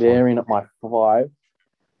 They're in at my 5.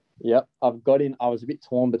 Yep, I've got in. I was a bit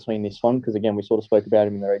torn between this one because, again, we sort of spoke about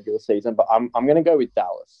him in the regular season, but I'm going to go with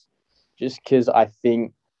Dallas just because I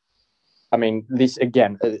think, this,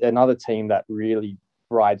 again, another team that really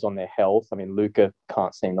rides on their health. Luka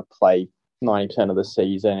can't seem to play 90% of the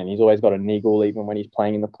season, and he's always got a niggle even when he's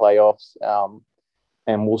playing in the playoffs.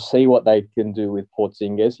 And we'll see what they can do with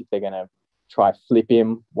Porzingis, if they're going to try flip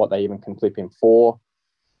him, what they even can flip him for.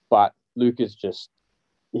 but Luka's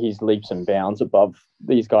he's leaps and bounds above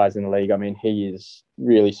these guys in the league. I mean, he is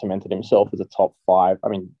really cemented himself as a top 5. I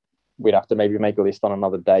mean, we'd have to maybe make a list on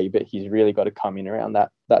another day, but he's really got to come in around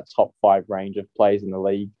that top 5 range of players in the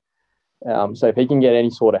league. So if he can get any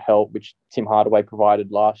sort of help, which Tim Hardaway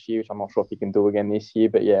provided last year, which I'm not sure if he can do again this year,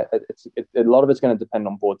 but yeah, a lot of it's going to depend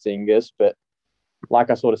on Porzingis. But like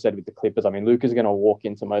I sort of said with the Clippers, I mean, Luka's going to walk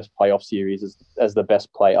into most playoff series as the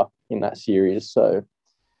best player in that series. So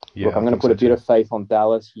yeah, look, I'm going to put a bit of faith on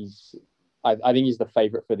Dallas. I think he's the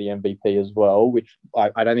favourite for the MVP as well, which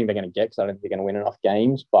I don't think they're going to get because I don't think they're going to win enough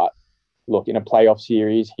games. But look, in a playoff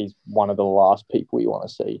series, he's one of the last people you want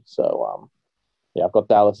to see. So, yeah, I've got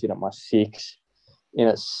Dallas in at my 6. In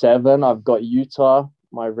at 7, I've got Utah,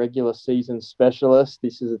 my regular season specialist.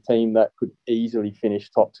 This is a team that could easily finish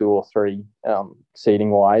top 2 or 3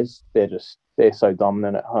 seeding-wise. They're so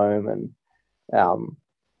dominant at home, and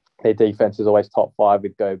their defense is always top 5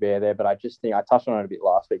 with Gobert there. But I just think, I touched on it a bit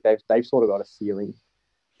last week, they've sort of got a ceiling,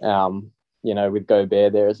 with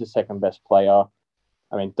Gobert there as the second best player.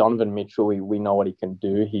 I mean, Donovan Mitchell, we know what he can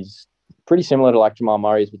do. He's pretty similar to like Jamal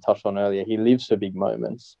Murray, as we touched on earlier. He lives for big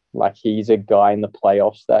moments. Like, he's a guy in the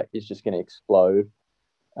playoffs that is just going to explode.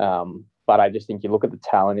 But I just think you look at the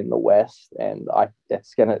talent in the West, and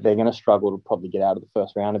they're going to struggle to probably get out of the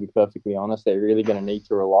first round, to be perfectly honest. They're really going to need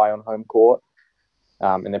to rely on home court.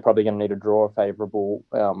 And they're probably going to need to draw a favourable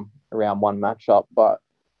round 1 matchup. But,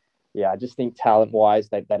 yeah, I just think talent-wise,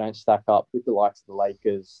 they don't stack up with the likes of the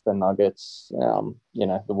Lakers, the Nuggets, the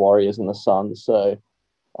Warriors and the Suns. So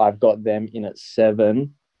I've got them in at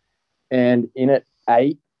 7. And in at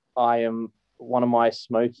 8, I am one of my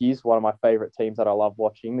Smokies, one of my favourite teams that I love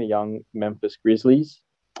watching, the young Memphis Grizzlies.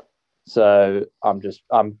 So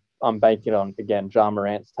I'm banking on, again, Ja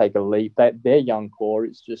Morant to take a leap. Their young core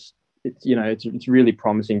is just, it's really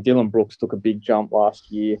promising. Dylan Brooks took a big jump last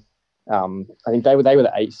year. I think they were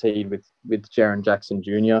the 8 seed with Jaren Jackson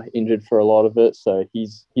Jr. injured for a lot of it. So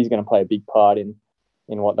he's going to play a big part in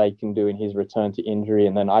what they can do in his return to injury.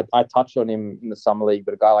 And then I touched on him in the Summer League,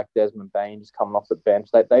 but a guy like Desmond Bane just coming off the bench,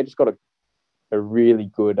 they just got a really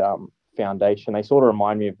good foundation. They sort of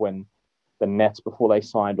remind me of when the Nets, before they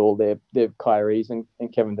signed all their Kyries and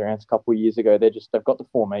Kevin Durant a couple of years ago, they've got the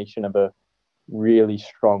formation of a really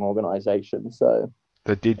strong organization. So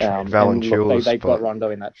they did trade Valanciunas. They got Rondo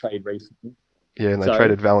in that trade recently. Yeah, and they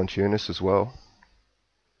traded Valanciunas as well.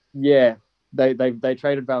 Yeah, they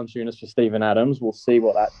traded Valanciunas for Steven Adams. We'll see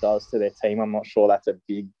what that does to their team. I'm not sure that's a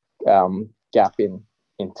big gap in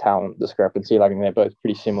talent discrepancy. Like, I mean, they're both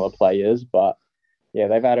pretty similar players, but yeah,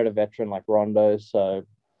 they've added a veteran like Rondo. So,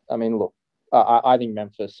 I mean, look, I think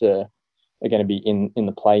Memphis are going to be in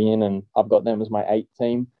the play-in, and I've got them as my 8th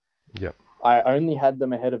team. Yep. I only had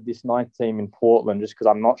them ahead of this 9th team in Portland just because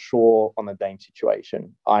I'm not sure on the Dame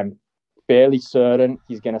situation. I'm fairly certain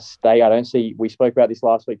he's going to stay. We spoke about this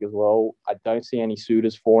last week as well. I don't see any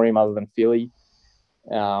suitors for him other than Philly.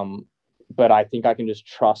 But I think I can just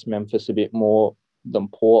trust Memphis a bit more than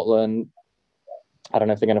Portland. I don't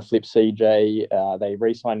know if they're going to flip CJ. They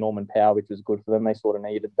re-signed Norman Powell, which was good for them. They sort of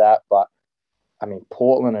needed that. But, I mean,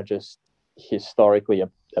 Portland are just historically a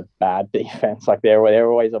bad defense. Like, they're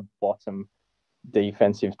always a bottom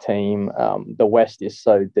defensive team. The West is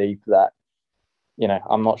so deep that,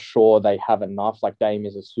 I'm not sure they have enough. Like, Dame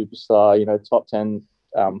is a superstar, top 10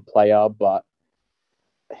 player, but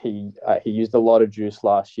he used a lot of juice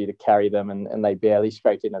last year to carry them, and they barely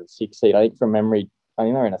scraped in at the 6th seed. I think from memory,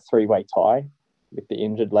 they're in a 3-way tie with the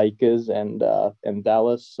injured Lakers and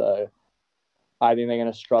Dallas. So I think they're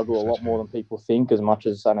going to struggle a lot more than people think, as much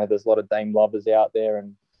as I know there's a lot of Dame lovers out there,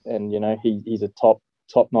 and he's a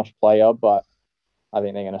top-notch player, but I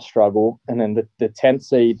think they're going to struggle. And then the 10th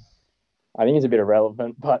seed, I think it's a bit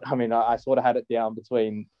irrelevant, but I mean, I sort of had it down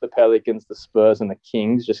between the Pelicans, the Spurs, and the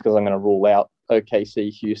Kings, just because I'm going to rule out OKC,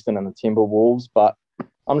 Houston, and the Timberwolves. But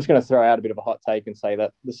I'm just going to throw out a bit of a hot take and say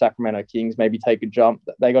that the Sacramento Kings maybe take a jump.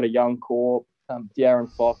 They got a young core, De'Aaron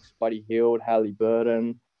Fox, Buddy Hield,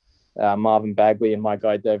 Halliburton, Marvin Bagley, and my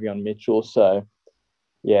guy Davion Mitchell. So,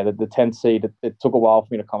 yeah, the 10th seed, it took a while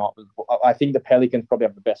for me to come up with. I think the Pelicans probably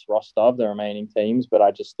have the best roster of the remaining teams, but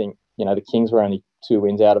I just think, the Kings were only 2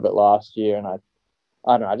 wins out of it last year, and I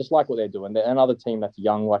don't know, I just like what they're doing. They're another team that's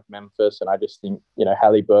young like Memphis, and I just think,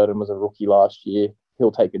 Halliburton was a rookie last year.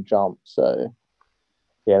 He'll take a jump. So,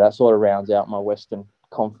 yeah, that sort of rounds out my Western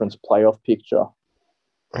Conference playoff picture.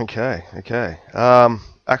 Okay.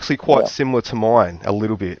 Actually quite similar to mine, a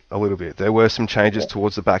little bit. There were some changes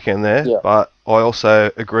towards the back end there, but I also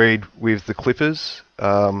agreed with the Clippers.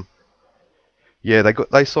 Yeah,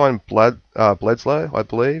 they signed Bledsoe, I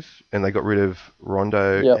believe, and they got rid of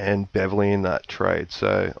Rondo and Beverly in that trade.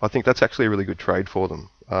 So I think that's actually a really good trade for them.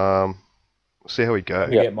 See how we go.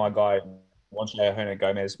 Get my guy, Juancho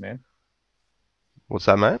Hernan-Gomez, man. What's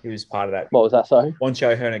that, mate? He was part of that. What was that, sorry?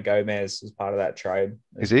 Juancho Hernan-Gomez was part of that trade.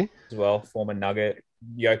 Is he? As well, former Nugget.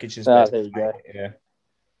 Jokic's best. There you go. Yeah.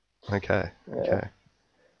 Okay. Yeah.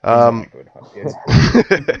 Okay.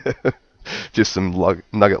 Just some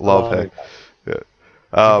Nugget love, hey? Yeah.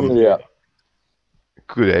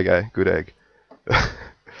 Good egg, eh? Good egg.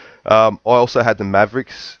 I also had the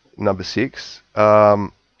Mavericks, number 6. They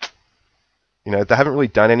haven't really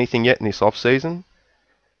done anything yet in this off season.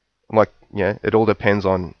 It all depends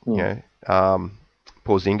on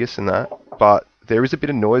Porzingis and that. But there is a bit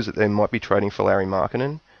of noise that they might be trading for Larry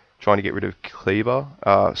Markkinen, trying to get rid of Kleber,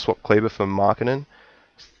 swap Kleber for Markkinen.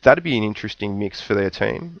 That'd be an interesting mix for their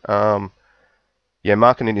team.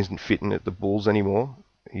 Markkinen isn't fitting at the Bulls anymore.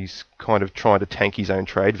 He's kind of trying to tank his own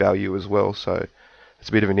trade value as well, so it's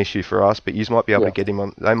a bit of an issue for us. But you might be able to get him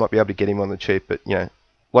on. They might be able to get him on the cheap. But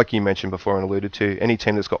like you mentioned before and alluded to, any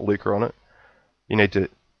team that's got Luka on it, you need to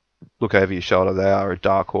look over your shoulder. They are a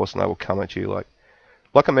dark horse, and they will come at you.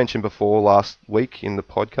 Like I mentioned before last week in the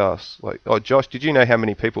podcast. Josh, did you know how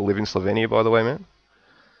many people live in Slovenia? By the way, man.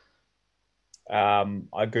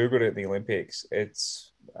 I googled it at the Olympics.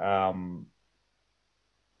 It's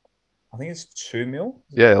I think it's 2 mil.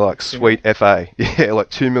 Yeah, sweet FA. Yeah,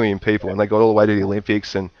 2 million people, and they got all the way to the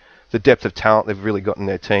Olympics, and the depth of talent they've really got in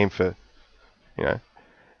their team for,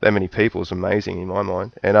 that many people is amazing in my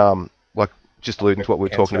mind. And just alluding to what we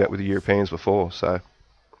were talking about with the Europeans before. So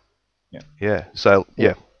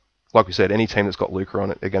like we said, any team that's got Luka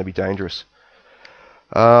on it, they're going to be dangerous.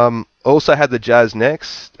 Also had the Jazz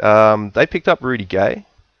next. They picked up Rudy Gay,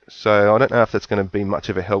 so I don't know if that's going to be much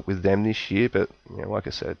of a help with them this year. But like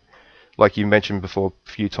I said, like you mentioned before a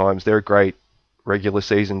few times, they're a great regular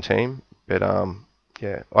season team. But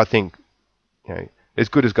I think as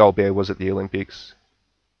good as Gobert was at the Olympics,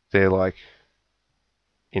 they're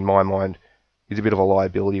in my mind, he's a bit of a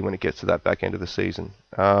liability when it gets to that back end of the season.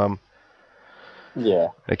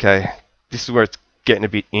 Okay, this is where it's getting a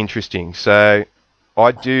bit interesting. So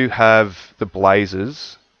I do have the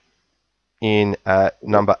Blazers in at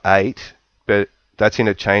number 8, but that's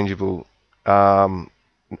interchangeable 8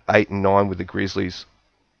 and 9 with the Grizzlies.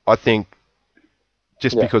 I think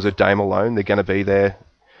just because of Dame alone, they're going to be there.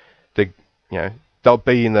 They'll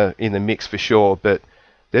be in the mix for sure, but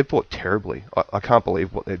they've bought terribly. I can't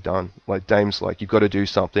believe what they've done. Dame's you've got to do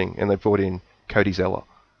something, and they brought in Cody Zeller.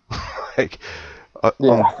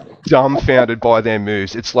 I'm dumbfounded by their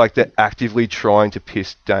moves. It's like they're actively trying to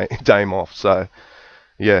piss Dame off. So,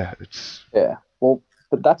 it's... Yeah, well,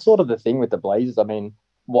 but that's sort of the thing with the Blazers. I mean,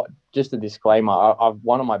 just a disclaimer,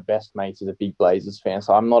 one of my best mates is a big Blazers fan,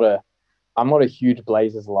 so I'm not a huge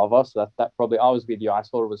Blazers lover, so that probably, I was with you. I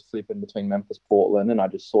sort of was flipping between Memphis, Portland, and I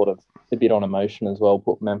just sort of, a bit on emotion as well,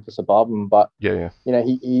 put Memphis above them. But, he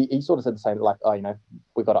sort of said the same,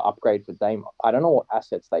 we've got to upgrade for Dame. I don't know what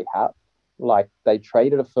assets they have. They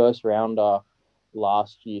traded a first rounder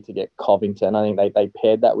last year to get Covington. I think they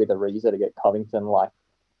paired that with Ariza to get Covington.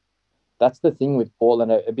 That's the thing with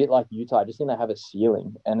Portland, a bit like Utah. I just think they have a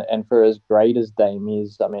ceiling. And for as great as Dame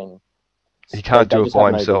is, I mean, he can't do it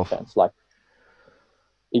by himself. Defense.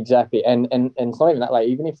 Exactly. And it's not even that,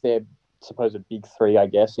 even if they're supposed big three, I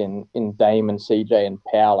guess, in Dame and CJ and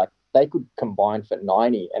Powell, they could combine for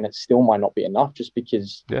 90 and it still might not be enough just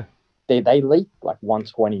because they leak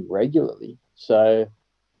 120 regularly. So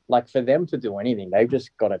for them to do anything, they've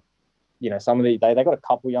just got to, some of they got a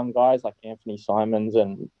couple young guys like Anthony Simons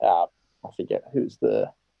and I forget who's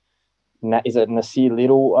is it Nasir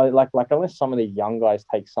Little? Unless some of these young guys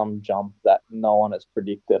take some jump that no one has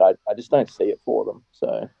predicted, I just don't see it for them.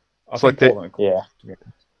 So I think Portland.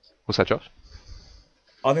 What's that, Josh?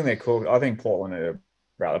 I think they're cool. I think Portland are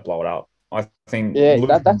rather blow it up. I think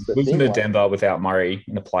that's the losing thing, to Denver without Murray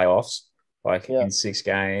in the playoffs, in 6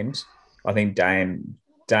 games, I think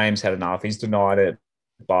Dame's had enough. He's denied it,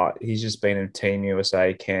 but he's just been in Team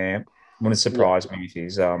USA camp. Wouldn't surprise me if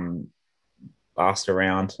he's asked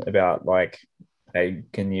around about hey,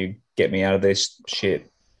 can you get me out of this shit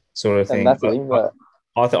sort of thing. And that's the thing,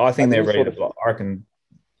 I think they're ready to blow. I reckon.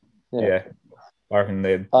 I reckon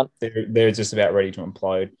they're just about ready to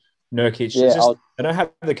implode. Nurkic, they don't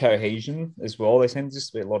have the cohesion as well. They seem to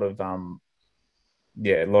just be a lot of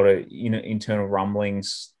internal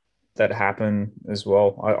rumblings that happen as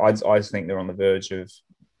well. I just think they're on the verge of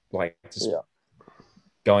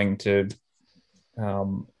going to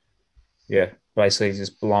basically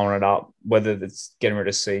just blowing it up, whether it's getting rid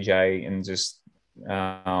of CJ and just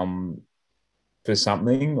for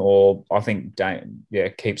something, or I think Dame,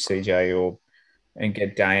 keep CJ and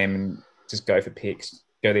get Dame and just go for picks,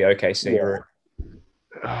 go the OKC route.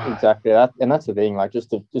 Exactly that, and that's the thing. Like just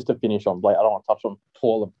to finish on Blake, I don't want to touch on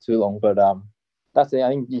Portland for too long, but that's the. I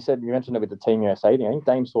think you mentioned it with the Team USA thing. I think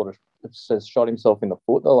Dame sort of has shot himself in the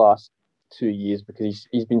foot the last 2 years because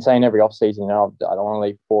he's been saying every offseason, I don't want to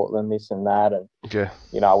leave Portland, this and that,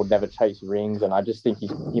 and I would never chase rings, and I just think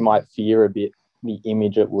he might fear a bit the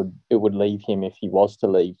image it would leave him if he was to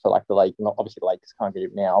leave for like the Lakers. Not obviously the Lakers can't get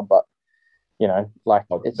him now, but they'd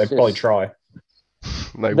probably try.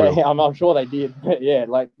 I'm sure they did. But yeah,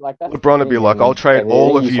 like that. LeBron would be like, "I'll trade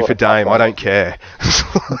all of you for Dame. I don't care."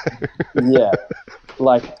 Yeah,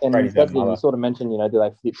 and you sort of mentioned, do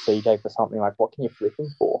they flip CJ for something? Like, what can you flip him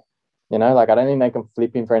for? I don't think they can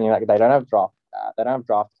flip him for anything. Like, they don't have draft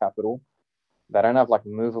capital. They don't have like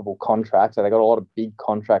movable contracts. So they got a lot of big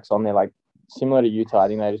contracts on there. Like similar to Utah, I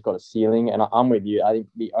think they just got a ceiling. And I'm with you. I think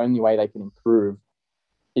the only way they can improve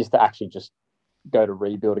is to actually just go to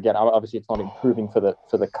rebuild again. Obviously, it's not improving for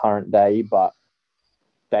the current day, but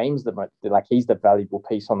Dame's he's the valuable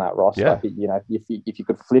piece on that roster. Yeah. If you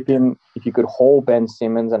could flip him, if you could haul Ben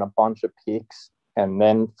Simmons and a bunch of picks, and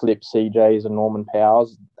then flip CJs and Norman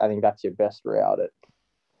Powers, I think that's your best route at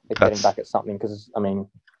getting back at something. Because I mean,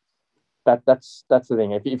 that's the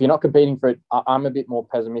thing. If you're not competing for it, I'm a bit more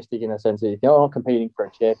pessimistic in the sense that if you're not competing for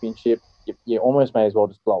a championship, you almost may as well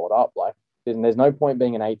just blow it up. Like there's no point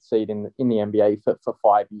being an 8th seed in the NBA for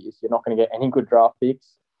 5 years. You're not going to get any good draft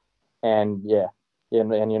picks, and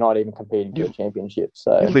and you're not even competing for a championship.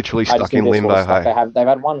 So you're literally stuck in limbo. They've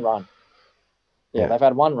had one run. Yeah, they've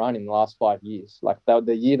had one run in the last 5 years. Like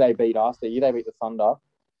the year they beat us, the year they beat the Thunder,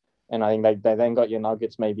 and I think they then got your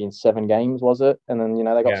Nuggets maybe in 7 games, was it? And then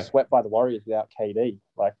they got swept by the Warriors without KD.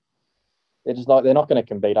 Like they're not going to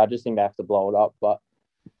compete. I just think they have to blow it up. But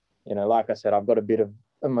like I said, I've got a bit of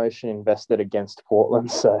emotion invested against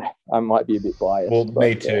Portland, so I might be a bit biased. Well,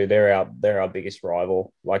 me too. Yeah. They're our biggest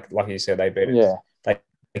rival. Like you said, they beat us. Yeah.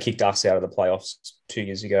 They kicked us out of the playoffs 2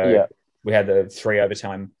 years ago. Yeah. We had the 3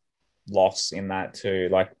 overtime loss in that too.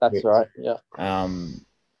 That's right. Yeah. And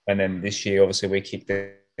then this year, obviously, we kicked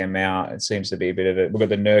them out. It seems to be a bit of it. We've got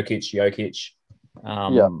the Nurkic, Jokic.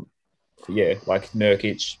 Like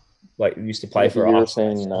Nurkic, used to play for us.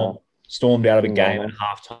 Stormed out of a game at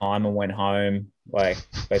halftime and went home. Like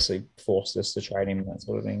basically forced us to trade him and that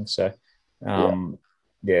sort of thing. So,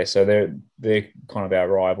 so they're kind of our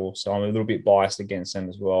rival. So I'm a little bit biased against them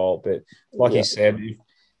as well. But like you said,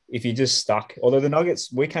 if you just stuck, although the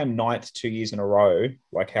Nuggets, we came 9th 2 years in a row.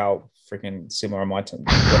 Like how freaking similar am I to?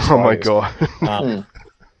 Oh my god!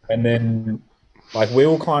 And then we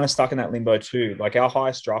were kind of stuck in that limbo too. Like our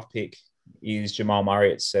highest draft pick is Jamal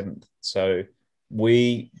Murray at 7th. So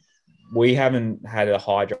we haven't had a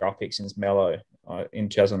high draft pick since Melo in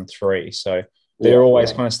 2003. So they're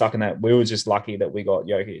always kind of stuck in that. We were just lucky that we got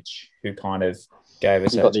Jokic, who kind of gave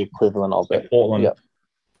us the equivalent of it.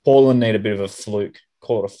 Portland need a bit of a fluke.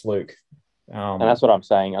 Call it a fluke. And that's what I'm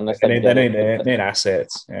saying. Unless they need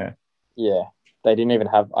assets. Yeah. Yeah. They didn't even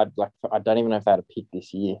have. I don't even know if they had a pick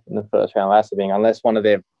this year in the first round. That's the thing. Unless one of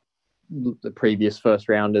the previous first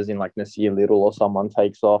rounders in like Nasir Little or someone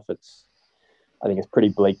takes off, I think it's pretty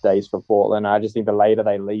bleak days for Portland. I just think the later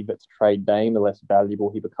they leave it to trade Dame, the less valuable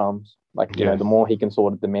he becomes. The more he can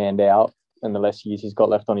sort of demand out and the less years he's got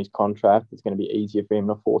left on his contract, it's going to be easier for him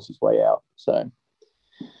to force his way out. So,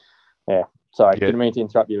 yeah. Sorry, didn't mean to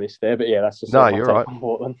interrupt your list there, but that's just you're right.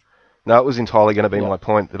 Portland. No, it was entirely going to be my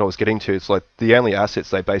point that I was getting to. It's like the only assets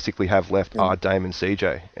they basically have left are Dame and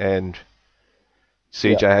CJ, and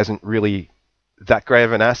CJ hasn't really that great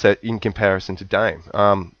of an asset in comparison to Dame.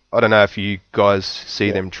 I don't know if you guys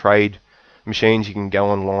see them trade machines you can go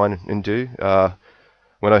online and do.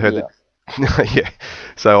 When I heard that,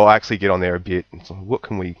 so I'll actually get on there a bit. It's like, what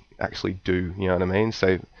can we actually do? You know what I mean?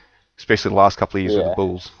 So, especially the last couple of years with the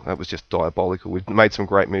Bulls, that was just diabolical. We've made some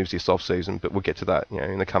great moves this off season, but we'll get to that,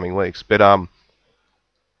 in the coming weeks. But I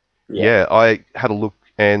had a look,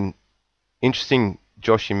 and interesting.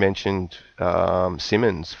 Josh, you mentioned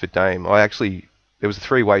Simmons for Dame. There was a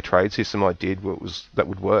 3-way trade system I did that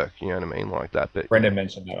would work, you know what I mean, like that. But Brendan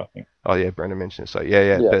mentioned that, I think. Oh yeah, Brendan mentioned it. So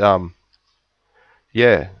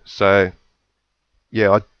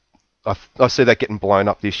but I see that getting blown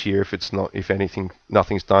up this year if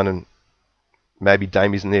nothing's done, and maybe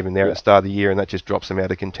Dame isn't even there at the start of the year, and that just drops them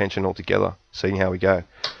out of contention altogether. Seeing how we go.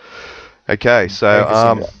 Okay,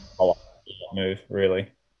 so move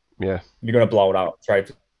really. Yeah, if you're gonna blow it up, trade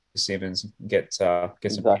for Simmons, get some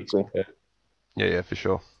picks. Yeah, for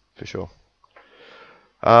sure.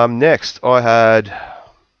 Next, I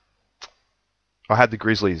had the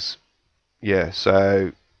Grizzlies Yeah,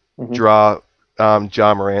 so Ja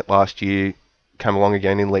Morant last year came along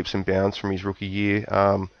again in leaps and bounds from his rookie year.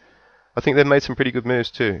 I think they've made some pretty good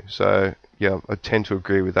moves too. So, yeah, I tend to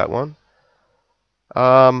agree with that one.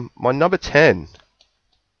 My number 10.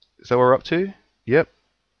 Is that what we're up to? Yep.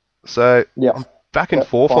 So, I'm back and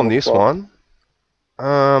forth on this one.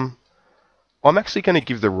 I'm actually going to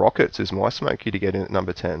give the Rockets as my smoky to get in at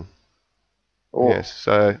number 10. Oh, yes,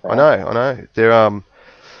 so I know. They're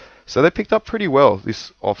so they picked up pretty well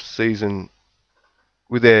this off season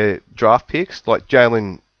with their draft picks, like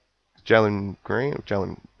Jalen Green or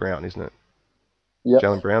Jalen Brown, isn't it? Yeah.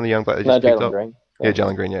 Jalen Brown, the young black they just picked up. Green. Yeah,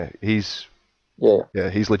 Jalen Green. Yeah,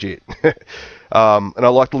 he's legit. And I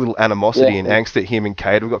like the little animosity and angst that him and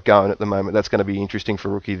Cade have got going at the moment. That's going to be interesting for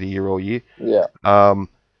Rookie of the Year all year. Yeah.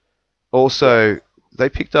 Also, they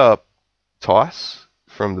picked up Tice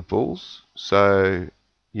from the Bulls. So,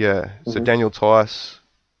 yeah. So Daniel Tice,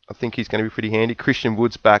 I think he's going to be pretty handy. Christian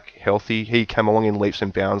Wood's back healthy. He came along in leaps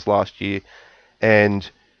and bounds last year. And,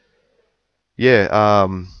 yeah,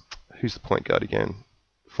 who's the point guard again?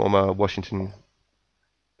 Former Washington.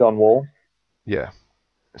 John Wall. Yeah.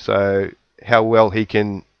 So, how well he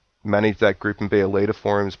can manage that group and be a leader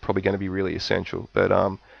for him is probably going to be really essential.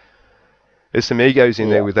 But there's some egos in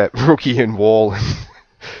there with that rookie and Wall.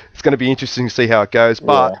 It's going to be interesting to see how it goes.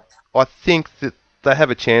 But I think that they have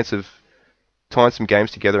a chance of tying some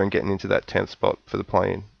games together and getting into that 10th spot for the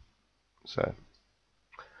play-in. So,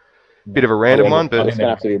 bit of a random one, but it's going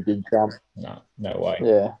to have to be a big jump. No way.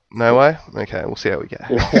 Yeah. No way? Okay, we'll see how we go.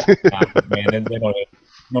 Man, they're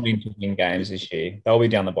not into winning games this year. They'll be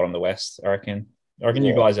down the bottom of the West, I reckon. I reckon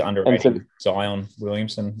you guys are underrating Zion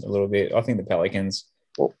Williamson a little bit. I think the Pelicans...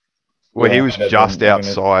 Well, he was just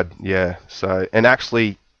outside, So, and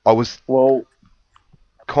actually, I was I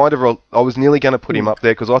was nearly going to put him up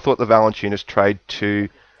there because I thought the Valanciunas trade to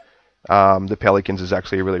the Pelicans is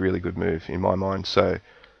actually a really, really good move in my mind. So,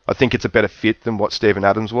 I think it's a better fit than what Steven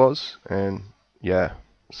Adams was, and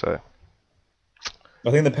so.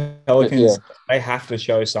 I think the Pelicans they have to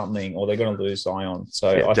show something, or they're going to lose Zion. So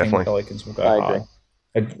I think the Pelicans will go hard.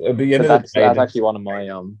 At the end of the day, that's actually one of my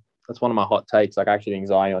That's one of my hot takes. Like, I actually think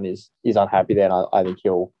Zion is unhappy there, and I think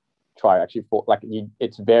he'll try actually for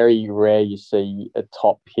it's very rare you see a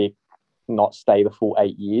top pick not stay the full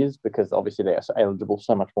 8 years because obviously they're eligible for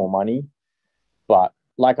so much more money. But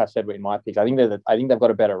like I said in my picks, I think they've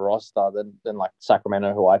got a better roster than like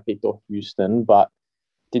Sacramento, who I picked, or Houston. But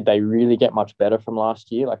did they really get much better from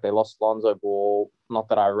last year? Like, they lost Lonzo Ball. Not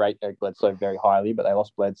that I rate Eric Bledsoe very highly, but they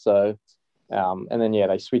lost Bledsoe. And then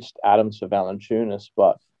they switched Adams for Valanciunas,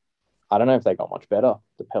 but I don't know if they got much better,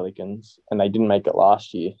 the Pelicans, and they didn't make it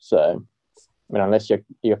last year. So, I mean, unless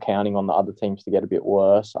you're counting on the other teams to get a bit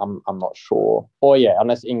worse, I'm not sure. Or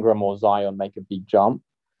unless Ingram or Zion make a big jump.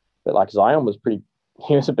 But like, Zion was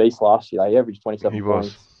he was a beast last year. He averaged 27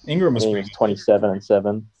 points. Ingram was 27 and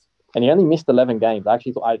 7, and he only missed 11 games.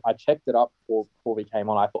 Actually, I checked it up before we came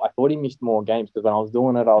on. I thought he missed more games because when I was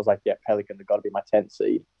doing it, I was like, Pelicans have got to be my 10th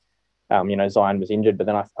seed. Zion was injured, but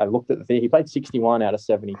then I looked at the thing. He played 61 out of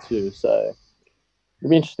 72, so it'll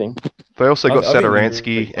be interesting. They also got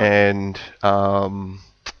Satoransky and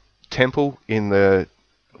Temple in the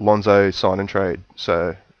Lonzo sign and trade.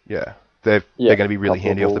 So they're going to be really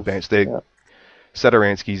handy off the bench.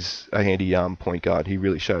 Satoransky's a handy point guard. He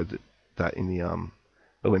really showed that in the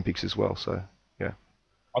Olympics as well. So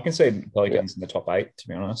I can see Pelicans in the top 8. To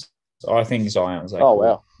be honest, I think Zion's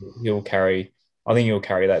he'll carry. I think he'll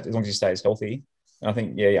carry that as long as he stays healthy. I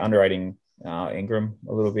think, you're underrating Ingram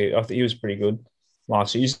a little bit. I think he was pretty good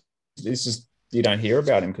last year. It's just you don't hear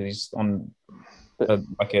about him because he's on a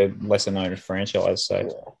lesser-known franchise.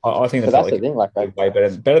 So I think the Pelicans are way better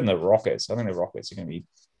than the Rockets. I think the Rockets are going to be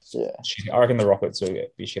shit. I reckon the Rockets will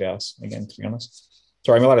be shit house again, to be honest.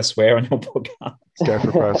 Sorry, I'm allowed to swear on your podcast. Go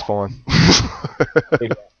for it, it's fine.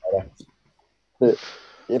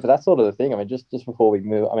 But that's sort of the thing. I mean, just before we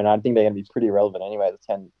move, I mean, I think they're going to be pretty relevant anyway,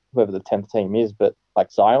 whoever the 10th team is. But like,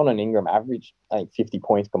 Zion and Ingram averaged, I think, 50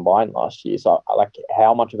 points combined last year. So, like,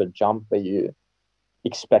 how much of a jump are you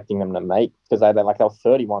expecting them to make? Because they were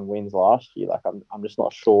 31 wins last year. Like, I'm just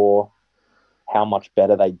not sure how much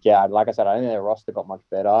better they get. Like I said, I don't think their roster got much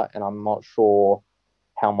better, and I'm not sure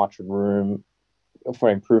how much room for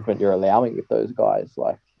improvement you're allowing with those guys.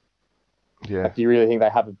 Like, do you really think they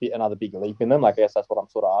have another big leap in them? Like, I guess that's what I'm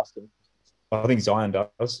sort of asking. I think Zion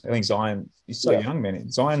does. I think Zion, he's so young, man.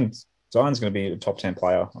 Zion's going to be a top 10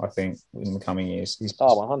 player, I think, in the coming years.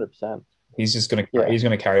 100%. He's just going to he's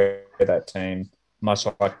going to carry that team much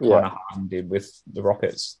like kind of Harden did with the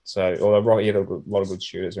Rockets. So, he had a lot of good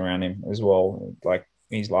shooters around him as well, like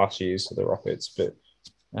his last years for the Rockets. But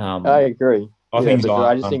I agree. I think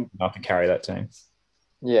I just think enough to carry that team.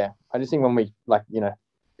 Yeah, I just think when we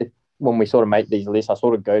when we sort of make these lists, I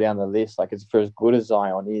sort of go down the list. Like, it's for as good as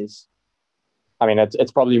Zion is. I mean,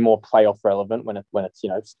 it's probably more playoff relevant when it's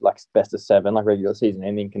it's like best of 7, like regular season,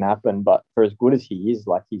 anything can happen. But for as good as he is,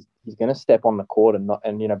 like he's going to step on the court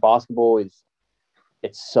and basketball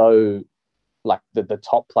it's so like the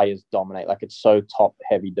top players dominate. Like, it's so top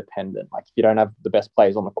heavy dependent. Like, if you don't have the best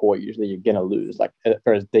players on the court, usually you're going to lose. Like,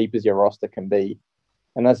 for as deep as your roster can be,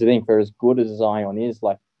 and that's the thing. For as good as Zion is,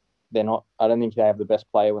 like they're not. I don't think they have the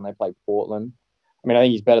best player when they play Portland. I mean, I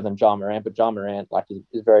think he's better than Ja Morant, but Ja Morant, like, is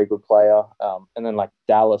a very good player. And then, like,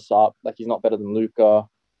 Dallas up, like, he's not better than Luka.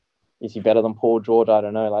 Is he better than Paul George? I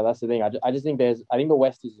don't know. Like, that's the thing. I just think I think the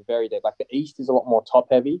West is very dead. Like, the East is a lot more top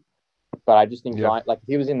heavy, but I just think, like, if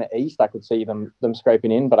he was in the East, I could see them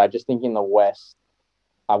scraping in. But I just think in the West,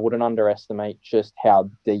 I wouldn't underestimate just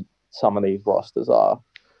how deep some of these rosters are.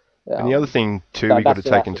 And the other thing too, we got to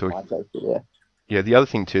take into account. The other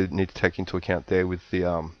thing to need to take into account there with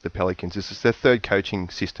the Pelicans is it's their third coaching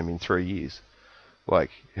system in 3 years.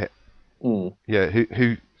 Like, so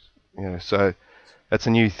that's a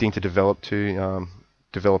new thing to develop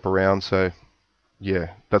around. So, yeah,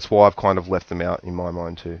 that's why I've kind of left them out in my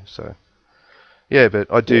mind too. So, yeah,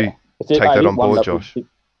 but I do take that on board, Josh.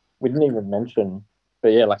 We didn't even mention, but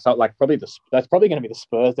yeah, that's probably going to be the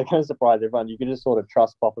Spurs. They're going to surprise everyone. You can just sort of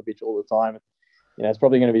trust Popovich all the time. It's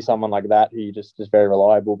probably going to be someone like that who just very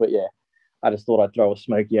reliable. But yeah, I just thought I'd throw a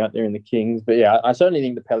Smokey out there in the Kings. But yeah, I certainly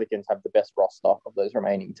think the Pelicans have the best roster of those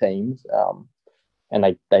remaining teams. And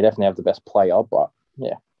they definitely have the best player. But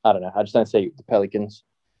yeah, I don't know. I just don't see the Pelicans.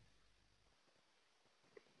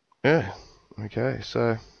 Yeah. Okay.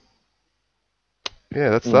 So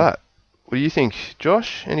yeah, that's that. What do you think,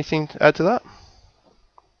 Josh? Anything to add to that?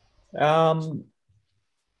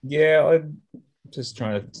 Yeah, I'm just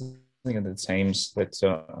trying to think of the teams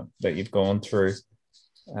that you've gone through.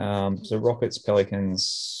 So Rockets,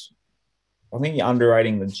 Pelicans. I think you're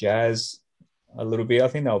underrating the Jazz a little bit. I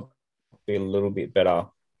think they'll be a little bit better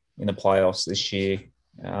in the playoffs this year.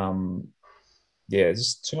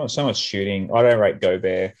 Just so much shooting. I don't rate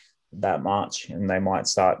Gobert that much, and they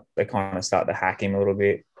kind of start to hack him a little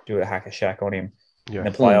bit, do a hack a shack on him in the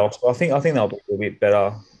playoffs. But I think they'll be a little bit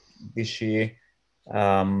better this year.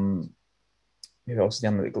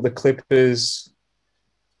 The Clippers.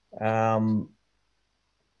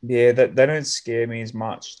 They don't scare me as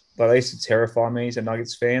much, but they used to terrify me as a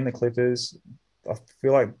Nuggets fan. The Clippers, I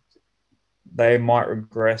feel like they might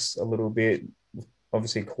regress a little bit.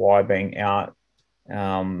 Obviously, Kawhi being out.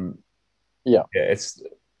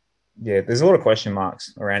 There's a lot of question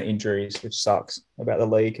marks around injuries, which sucks about the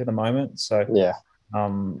league at the moment. So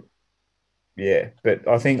but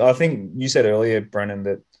I think you said earlier, Brennan,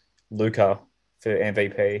 that Luka for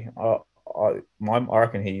MVP. I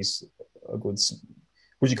reckon he's a good.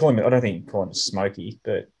 Would you call him? I don't think you call him Smokey,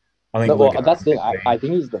 but I think that's the thing. I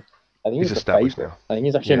think he's the favorite. Now. I think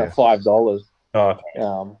he's actually at $5. Oh,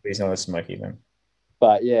 okay. He's not a Smokey then.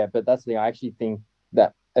 But that's the thing. I actually think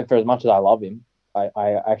that, for as much as I love him,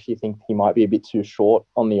 I actually think he might be a bit too short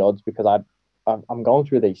on the odds, because I'm going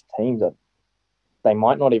through these teams that they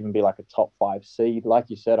might not even be like a top 5 seed. Like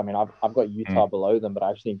you said, I mean, I've got Utah below them, but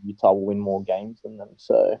I actually think Utah will win more games than them.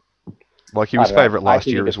 So, like, he was favourite last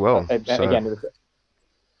year as well. Again,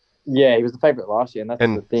 he was the favourite last year, and that's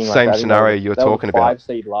the thing. Same scenario you were talking about. 5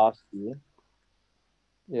 seed last year.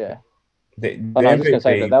 Yeah. I'm just going to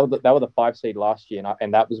say that were the 5 seed last year,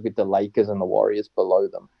 and that was with the Lakers and the Warriors below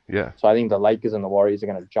them. Yeah. So I think the Lakers and the Warriors are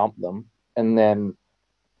going to jump them, and then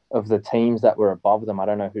of the teams that were above them, I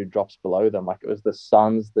don't know who drops below them. Like, it was the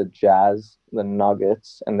Suns, the Jazz, the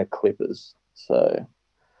Nuggets, and the Clippers. So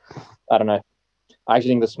I don't know. I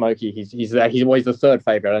actually think the Smokey, he's always the third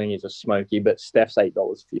favorite. I don't think he's a Smokey, but Steph's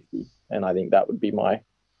 $8.50, and I think that would be my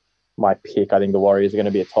pick. I think the Warriors are going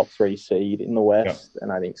to be a top 3 seed in the West,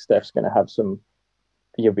 and I think Steph's going to have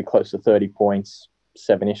he'll be close to 30 points,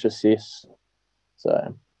 7-ish assists.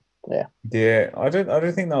 So, yeah. Yeah, I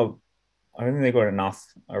don't think they've got enough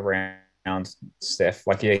around Steph.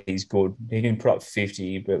 Like, yeah, he's good. He can put up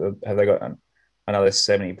 50, but have they got another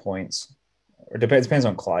 70 points? It depends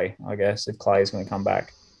on Clay, I guess, if Clay is going to come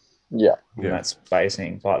back. Yeah. That's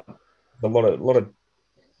spacing, but not a lot of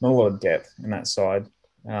depth in that side.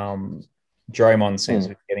 Draymond seems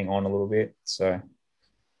to be getting on a little bit, so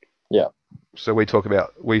yeah. So we spoke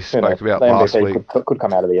about last week. Could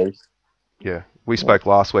come out of the East. Yeah, we spoke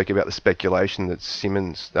last week about the speculation that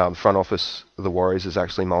Simmons, the front office of the Warriors, is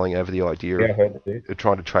actually mulling over the idea of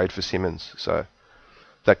trying to trade for Simmons. So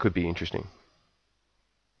that could be interesting.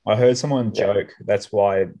 I heard someone joke that's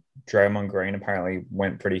why Draymond Green apparently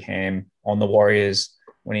went pretty ham on the Warriors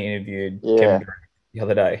when he interviewed Kevin Durant the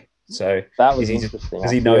other day. So that was interesting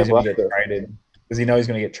because he knows he's going to get traded. Because he knows he's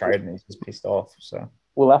going to get traded, and he's just pissed off. So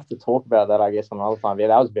we'll have to talk about that, I guess, another time. Yeah,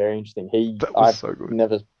 that was very interesting. I've so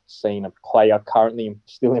never seen a player currently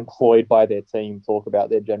still employed by their team talk about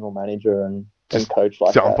their general manager and coach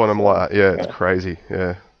like jump that. On him like that. Yeah, it's crazy.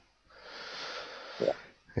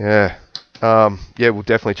 Yeah. We'll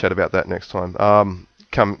definitely chat about that next time.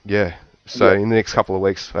 So in the next couple of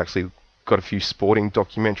weeks, I've actually got a few sporting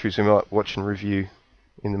documentaries we might watch and review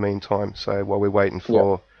in the meantime. So while we're waiting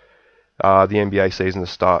for the NBA season to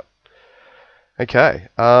start. Okay.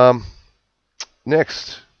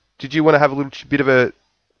 Next, did you want to have a little bit of a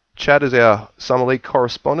chat as our Summer League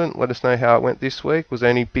correspondent? Let us know how it went this week. Was there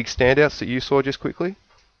any big standouts that you saw just quickly?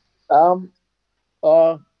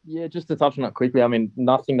 Yeah, just to touch on it quickly. I mean,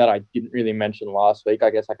 nothing that I didn't really mention last week. I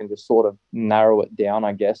guess I can just sort of narrow it down,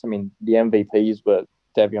 I guess. I mean, the MVPs were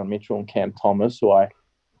Davion Mitchell and Cam Thomas, who I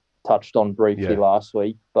touched on briefly last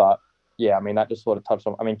week. But, yeah, I mean, that just sort of touched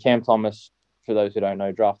on... I mean, Cam Thomas, for those who don't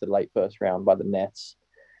know, drafted late first round by the Nets.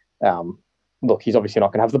 Look, he's obviously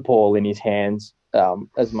not going to have the ball in his hands. I don't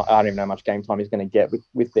even know how much game time he's going to get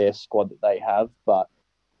with their squad that they have. But,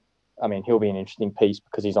 I mean, he'll be an interesting piece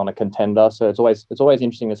because he's on a contender. So it's always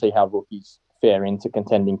interesting to see how rookies fare into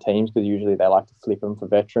contending teams because usually they like to flip them for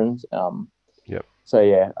veterans. So,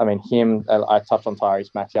 yeah, I mean, him, I touched on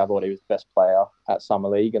Tyrese Maxey. I thought he was the best player at Summer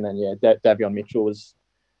League. And then, Davion Mitchell was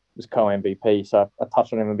co-MVP. So I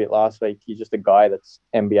touched on him a bit last week. He's just a guy that's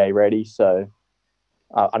NBA ready. So,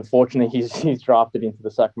 unfortunately, he's drafted into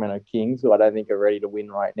the Sacramento Kings, who I don't think are ready to win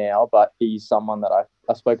right now. But he's someone that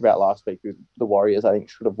I spoke about last week who the Warriors, I think,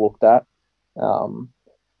 should have looked at. They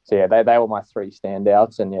were my three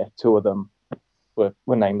standouts. And, two of them were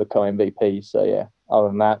named the co-MVP. So, other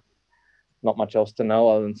than that, not much else to know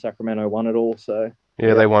other than Sacramento won it all. So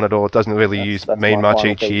they won it all. It doesn't really mean much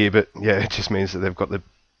each year, but it just means that they've got the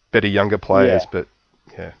better younger players. But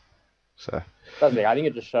so that's it. I think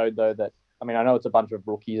it just showed though that I mean I know it's a bunch of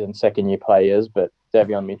rookies and second year players, but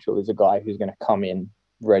Davion Mitchell is a guy who's going to come in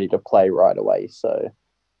ready to play right away. So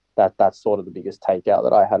that's sort of the biggest takeout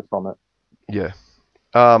that I had from it. Yeah.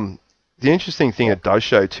 The interesting thing it does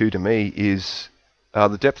show too to me is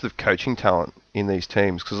the depth of coaching talent in these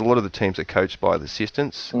teams, because a lot of the teams are coached by the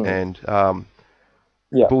assistants, and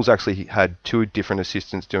Bulls actually had two different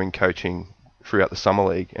assistants doing coaching throughout the Summer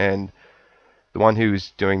League, and the one who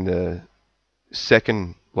was doing the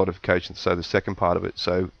second lot of coaching, so the second part of it,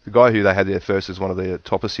 so the guy who they had there first is one of their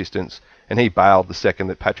top assistants, and he bailed the second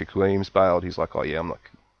that Patrick Williams bailed. He's like,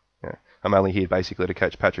 I'm only here basically to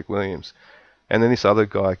coach Patrick Williams. And then this other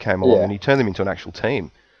guy came along and he turned them into an actual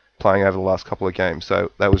team, playing over the last couple of games.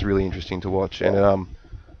 So that was really interesting to watch. And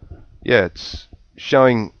it's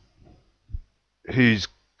showing who's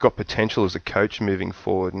got potential as a coach moving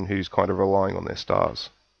forward and who's kind of relying on their stars.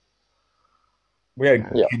 We had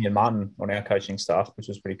Kenyon Martin on our coaching staff, which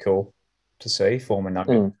was pretty cool to see. Former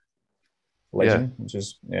Nugget legend, which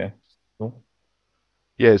is cool.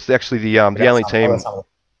 Yeah, it's actually the only team.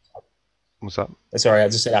 What's up? Sorry, I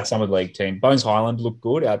just said our Summer League team. Bones Highland looked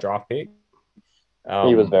good, our draft pick.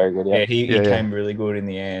 He was very good, he came really good in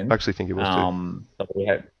the end. I actually think he was too. But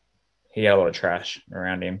he had a lot of trash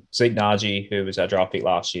around him. Zeke Naji, who was our draft pick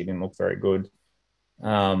last year, didn't look very good.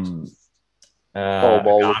 Ball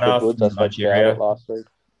looked good. Nigeria last week.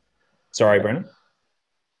 Sorry, Brennan?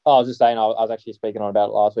 I was just saying, I was actually speaking on about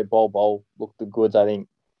it last week. Ball looked the goods. I think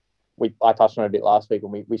I touched on it a bit last week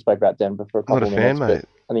when we spoke about Denver for a couple of minutes. Mate.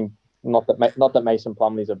 I think not that Mason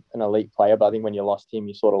Plumlee's an elite player, but I think when you lost him,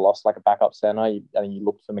 you sort of lost like a backup center. I think you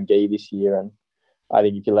looked for McGee this year, and I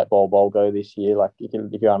think if you let Ball go this year, like if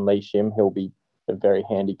you unleash him, he'll be a very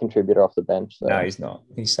handy contributor off the bench. So. No, he's not.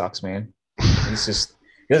 He sucks, man. He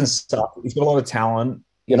doesn't suck. He's got a lot of talent.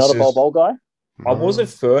 You're not a Ball guy? I was at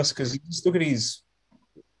first because if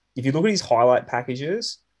you look at his highlight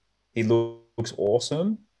packages, he looks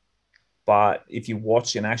awesome. But if you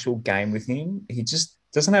watch an actual game with him, he just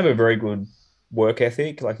doesn't have a very good work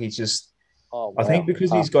ethic. Like he's just, I think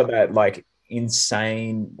because he's got that like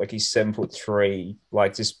insane, like he's 7'3",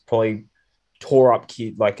 like just probably tore up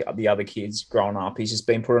kid like the other kids growing up. He's just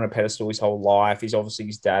been put on a pedestal his whole life. He's obviously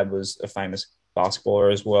his dad was a famous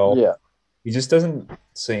basketballer as well. Yeah, he just doesn't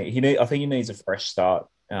see. I think he needs a fresh start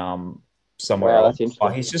somewhere else.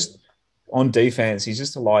 But he's just on defense. He's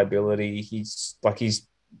just a liability. He's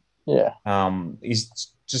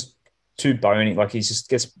just too bony. Like he just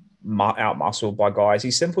gets out muscled by guys.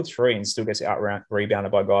 He's 7'3" and still gets out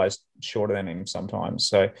rebounded by guys shorter than him sometimes.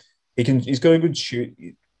 So he's got a good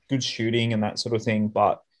shooting and that sort of thing.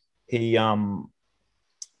 But he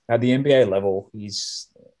at the NBA level,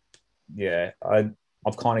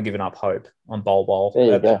 I've kind of given up hope on Bol. There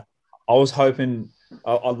you go. I was hoping.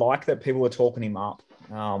 I like that people are talking him up.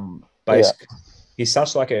 Basically, he's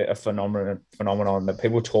such like a phenomenon that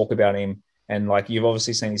people talk about him, and like you've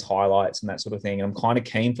obviously seen his highlights and that sort of thing. And I'm kind of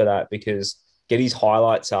keen for that because get his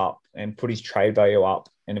highlights up and put his trade value up,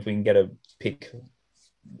 and if we can get a pick,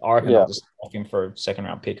 I reckon I'll just lock him for a second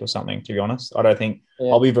round pick or something. To be honest, I don't think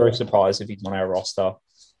I'll be very surprised if he's on our roster.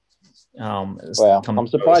 I'm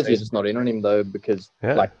surprised you're just not in on him though, because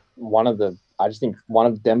like I just think one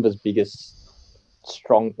of Denver's biggest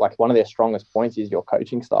one of their strongest points is your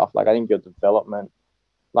coaching staff. Like I think your development,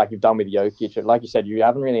 like you've done with Jokic, like you said, you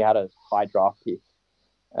haven't really had a high draft pick,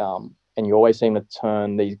 and you always seem to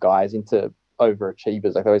turn these guys into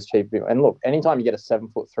overachievers. Like always cheap. And look, anytime you get a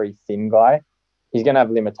 7'3" thin guy, he's going to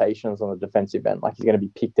have limitations on the defensive end. Like he's going to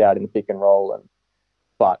be picked out in the pick and roll.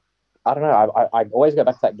 But I don't know. I always go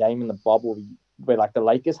back to that game in the bubble where like the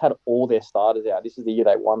Lakers had all their starters out. This is the year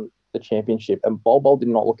they won the championship, and Bol did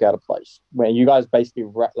not look out of place. Where you guys basically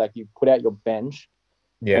like you put out your bench,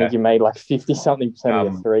 and you made like 50-something%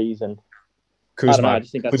 of your threes, and Kuzma, I don't know. I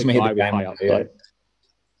just think that's a guy with high upside.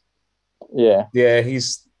 Yeah,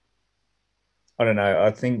 he's. I don't know.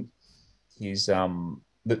 I think he's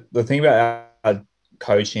the thing about our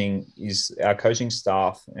coaching is our coaching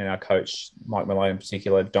staff and our coach Mike Malone in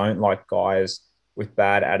particular don't like guys with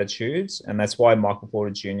bad attitudes, and that's why Michael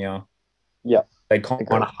Porter Jr. They kind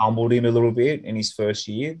of humbled him a little bit in his first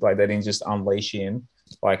year. Like they didn't just unleash him.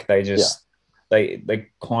 Like they just they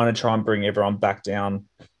kind of try and bring everyone back down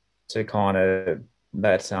to kind of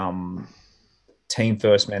that team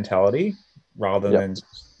first mentality rather than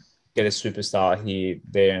get a superstar here,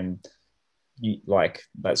 there, and like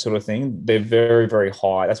that sort of thing. They're very, very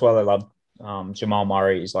high. That's why they love Jamal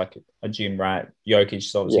Murray is like a gym rat. Jokic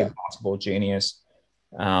is obviously a basketball genius.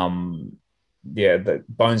 The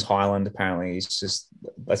Bones Highland apparently is just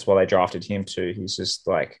that's why they drafted him too. He's just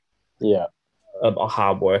like a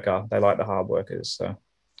hard worker. They like the hard workers. So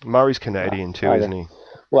Murray's Canadian too, isn't he?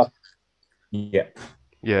 Well, I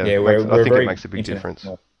think it makes a big difference.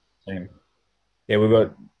 Yeah, we've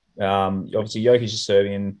got obviously Jokic is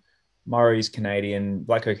Serbian, Murray's Canadian,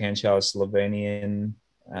 Vlatko Cancar is Slovenian.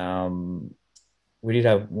 We did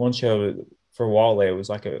have one show for a while there. It was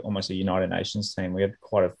like almost a United Nations team. We had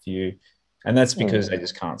quite a few, and that's because they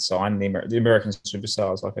just can't sign the American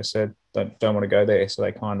superstars. Like I said, don't want to go there, so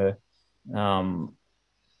they kind of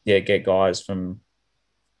get guys from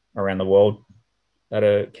around the world that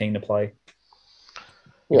are keen to play.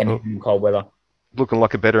 In cold weather. Looking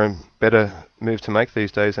like a better move to make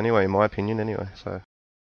these days anyway, in my opinion anyway. So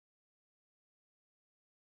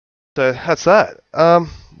that's that.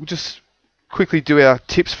 We'll just quickly do our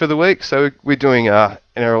tips for the week. So we're doing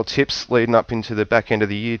NRL tips leading up into the back end of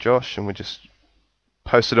the year, Josh, and we just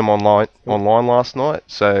posted them online last night.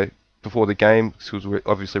 So before the game, this was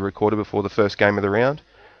obviously recorded before the first game of the round.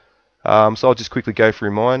 So I'll just quickly go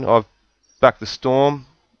through mine. I've backed the Storm,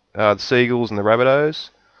 the Seagulls and the Rabbitohs.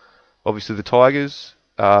 Obviously the Tigers,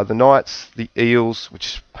 the Knights, the Eels,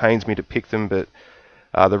 which pains me to pick them, but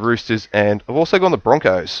the Roosters, and I've also gone the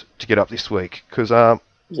Broncos to get up this week because I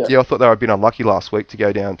thought they were a bit unlucky last week to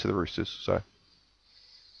go down to the Roosters. So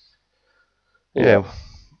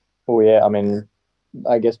I mean,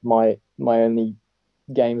 I guess my only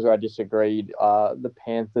games where I disagreed are the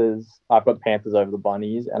Panthers. I've got the Panthers over the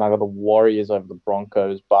Bunnies, and I've got the Warriors over the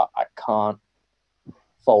Broncos, but I can't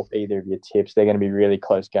fault either of your tips. They're going to be really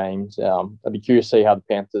close games. I'd be curious to see how the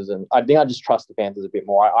Panthers, and I think I just trust the Panthers a bit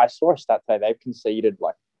more. I saw a stat today, they've conceded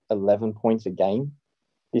like 11 points a game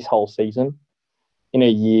this whole season in a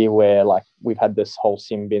year where like we've had this whole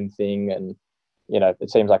sim bin thing, and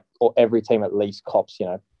it seems like every team at least cops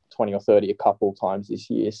 20 or 30 a couple times this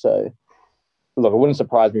year. So look, it wouldn't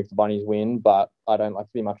surprise me if the Bunnies win, but I don't like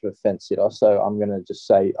to be much of a fence sitter, so I'm going to just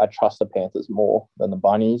say I trust the Panthers more than the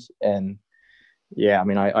Bunnies. And I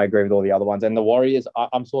mean, I agree with all the other ones. And the Warriors,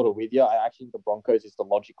 I'm sort of with you. I actually think the Broncos is the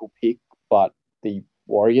logical pick, but the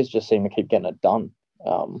Warriors just seem to keep getting it done.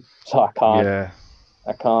 So I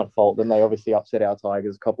can't fault them. They obviously upset our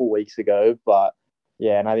Tigers a couple of weeks ago, but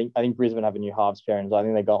and I think Brisbane have a new halves pairing. So I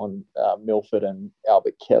think they got on Milford and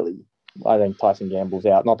Albert Kelly. I think Tyson Gamble's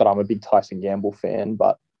out. Not that I'm a big Tyson Gamble fan,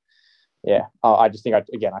 but I just think I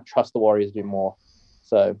trust the Warriors a bit more.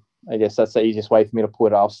 So I guess that's the easiest way for me to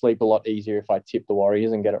put it. I'll sleep a lot easier if I tip the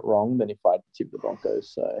Warriors and get it wrong than if I tip the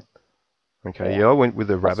Broncos. So, I went with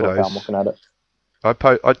the Rabbitohs. I'm looking at it.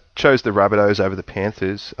 I chose the Rabbitohs over the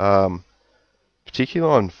Panthers,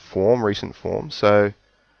 particularly on recent form. So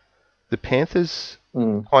the Panthers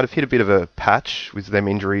kind of hit a bit of a patch with them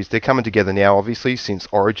injuries. They're coming together now, obviously, since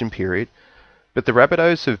Origin period. But the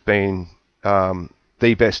Rabbitohs have been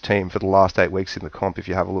the best team for the last 8 weeks in the comp, if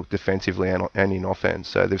you have a look defensively and in offense.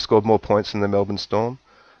 So they've scored more points than the Melbourne Storm.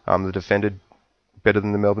 They defended better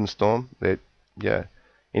than the Melbourne Storm.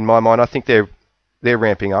 In my mind, I think they're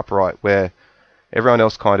ramping up right, where everyone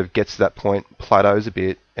else kind of gets to that point, plateaus a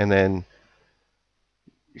bit, and then,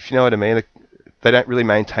 if you know what I mean, they don't really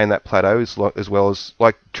maintain that plateau as well as,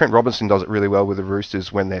 like, Trent Robinson does it really well with the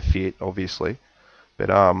Roosters when they're fit, obviously. But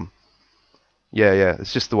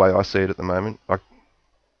it's just the way I see it at the moment.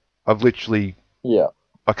 I've literally,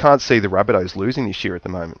 I can't see the Rabbitohs losing this year at the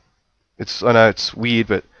moment. I know it's weird,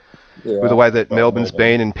 but with the way that Melbourne's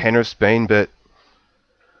been and Penrith's been, but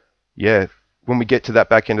yeah, when we get to that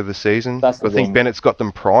back end of the season, I think Bennett's got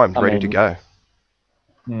them primed, ready to go.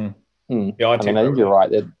 Yeah, I think you're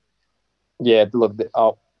right. Look,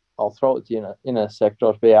 I'll throw it to you in a sec,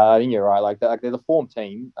 Josh. But yeah, I think you're right. Like they're the form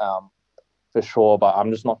team, for sure. But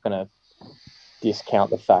I'm just not going to discount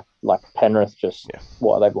the fact, like, Penrith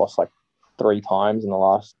they've lost like 3 times in the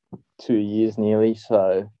last 2 years nearly.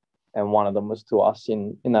 So, and one of them was to us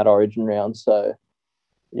in that Origin round. So,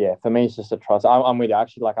 yeah, for me, it's just a trust. I'm with you.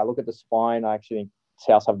 Actually, like, I look at the spine. I actually think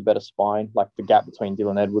South have the better spine. Like, the gap between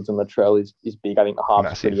Dylan Edwards and Latrell is big. I think the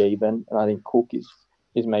half's pretty even, and I think Cook is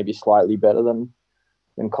maybe slightly better than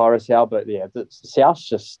Coruscant. But yeah, the South's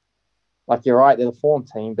just, like, you're right. They're the form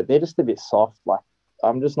team, but they're just a bit soft. Like,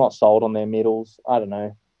 I'm just not sold on their middles. I don't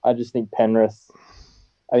know. I just think Penrith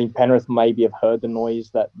maybe have heard the noise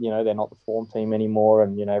that, you know, they're not the form team anymore,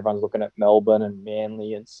 and, you know, everyone's looking at Melbourne and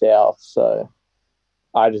Manly and South. So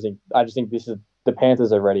I just think this is, the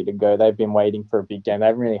Panthers are ready to go. They've been waiting for a big game. They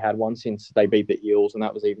haven't really had one since they beat the Eels, and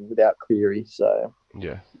that was even without Cleary. So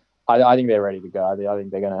yeah, I think they're ready to go. I think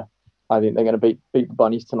they're gonna beat the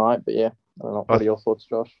Bunnies tonight. But yeah, I don't know. What are your thoughts,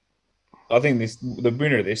 Josh? I think the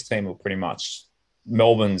winner of this team will pretty much,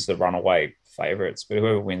 Melbourne's the runaway favourites, but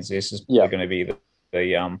whoever wins this is probably going to be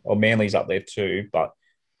the Manly's up there too, but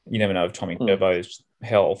you never know of Tommy Turbo's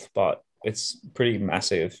health, but it's pretty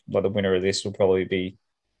massive. Like, the winner of this will probably be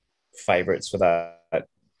favourites for that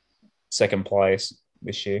second place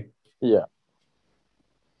this year. Yeah.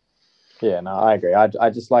 Yeah, no, I agree. I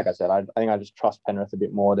just, like I said, I think I just trust Penrith a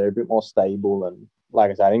bit more. They're a bit more stable, and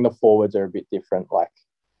like I said, I think the forwards are a bit different. Like,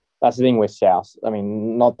 that's the thing with South. I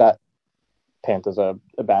mean, not that Panthers are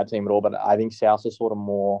a bad team at all, but I think South are sort of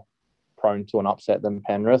more prone to an upset than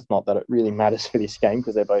Penrith. Not that it really matters for this game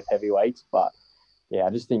because they're both heavyweights, but yeah,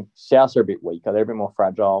 I just think South are a bit weaker. They're a bit more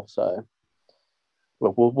fragile. So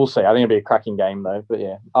look, we'll see. I think it'll be a cracking game though. But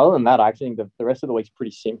yeah, other than that, I actually think the rest of the week's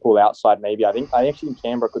pretty simple outside maybe. I actually think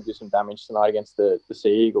Canberra could do some damage tonight against the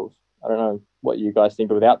Sea Eagles. I don't know what you guys think,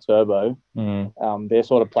 but without Turbo, they're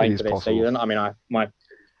sort of playing for their season. I mean,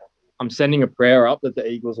 I'm sending a prayer up that the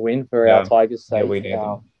Eagles win for our Tigers' sake. Yeah, we need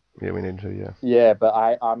them. Yeah, we need to, yeah. Yeah, but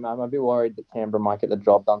I'm a bit worried that Canberra might get the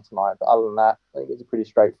job done tonight. But other than that, I think it's a pretty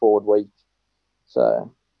straightforward week.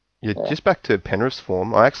 So yeah, just back to Penrith's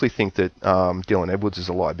form, I actually think that Dylan Edwards is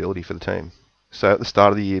a liability for the team. So at the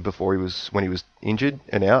start of the year, when he was injured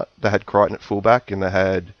and out, they had Crichton at fullback, and they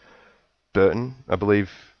had Burton, I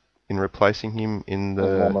believe, in replacing him in the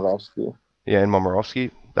Momorowski. Yeah, and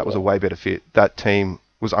Momorowski. That was a way better fit. That team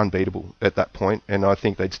was unbeatable at that point, and I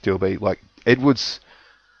think they'd still be, like, Edwards.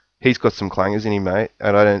 He's got some clangers in him, mate,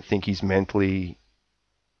 and I don't think he's mentally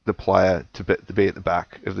the player to be at the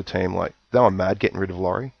back of the team. Like, they were mad getting rid of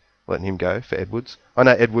Laurie, letting him go for Edwards. I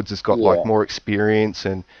know Edwards has got like more experience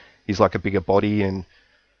and he's like a bigger body,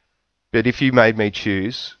 but if you made me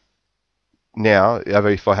choose now,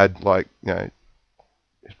 if I had, like, you know,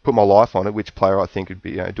 put my life on it, which player I think would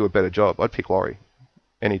be, you know, do a better job, I'd pick Laurie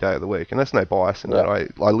any day of the week, and there's no bias in that.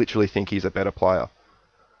 I literally think he's a better player.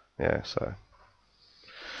 Yeah, so.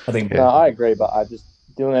 I think. No, I agree, but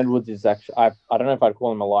Dylan Edwards is actually, I don't know if I'd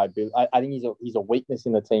call him a liability. I think he's a weakness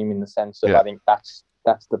in the team in the sense of I think that's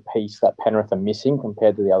the piece that Penrith are missing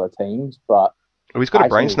compared to the other teams. But he's got a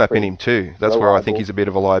brain snap in him too. That's where I think he's a bit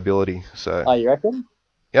of a liability. So. Oh, you reckon?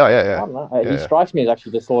 Yeah. I don't know. He strikes me as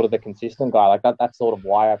actually just sort of the consistent guy. Like that's sort of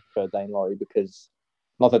why I prefer Dane Laurie, because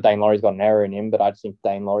not that Dane Laurie's got an error in him, but I just think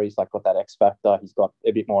Dane Laurie's like got that X factor. He's got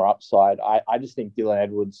a bit more upside. I just think Dylan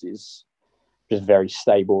Edwards is just very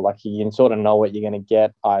stable. Like, you can sort of know what you're going to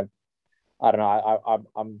get. I don't know.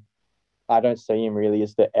 I don't see him really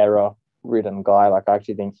as the error-ridden guy. Like, I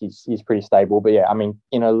actually think he's pretty stable. But yeah, I mean,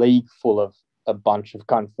 in a league full of a bunch of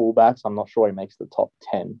kind of fullbacks, I'm not sure he makes the top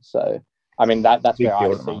 10. So, I mean, that's where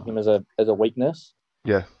I see him as a weakness.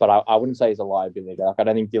 Yeah. But I wouldn't say he's a liability. Like, I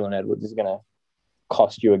don't think Dylan Edwards is going to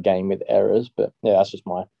cost you a game with errors. But yeah, that's just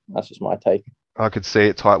my take. I could see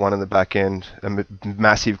it tight one in the back end, a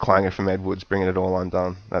massive clanger from Edwards, bringing it all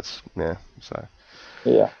undone. So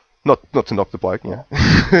not to knock the bloke,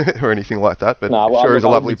 or anything like that, but I'm sure he's a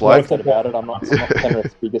lovely bloke. About it. I'm not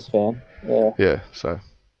Penrith's biggest fan. Yeah,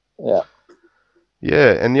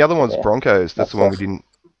 and the other one's Broncos. That's the one we didn't.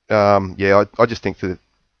 I just think that,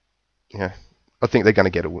 I think they're going to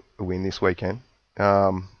get a win this weekend.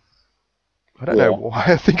 I don't know why.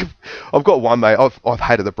 I think I've got one mate. I've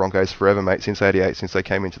hated the Broncos forever, mate, since '88, since they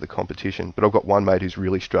came into the competition. But I've got one mate who's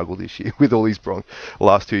really struggled this year with all his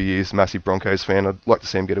last 2 years. Massive Broncos fan. I'd like to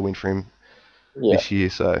see him get a win for him this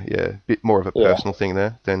year. So a bit more of a personal thing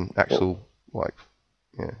there than actual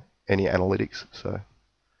any analytics. So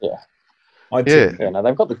no,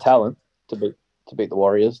 they've got the talent to beat the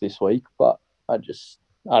Warriors this week, but I don't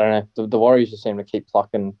know. The Warriors just seem to keep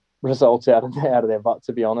plucking results out of their butt,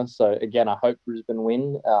 to be honest. So again, I hope Brisbane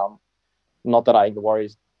win. Not that I think the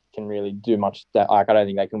Warriors can really do much. I don't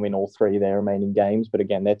think they can win all 3 of their remaining games. But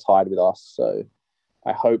again, they're tied with us, so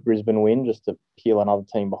I hope Brisbane win just to peel another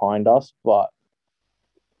team behind us. But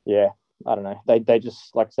I don't know. They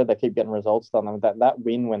just, like I said, they keep getting results done. That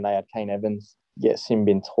win when they had Kane Evans get sin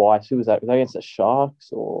bin twice. Who was that? Was that against the Sharks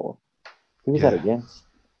or who was that against?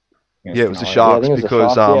 Yeah, it was the Sharks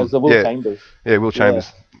because it was the Will Chambers. Yeah, Will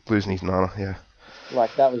Chambers losing his nana. Yeah.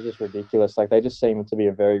 Like, that was just ridiculous. Like, they just seem to be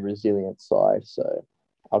a very resilient side. So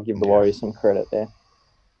I'll give the Warriors some credit there.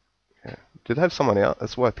 Yeah. Did they have someone out?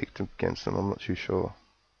 That's why I picked against them. I'm not too sure.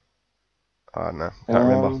 I don't know. Can't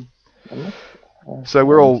remember. So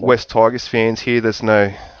we're all West Tigers fans here. There's no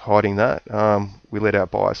hiding that. We let our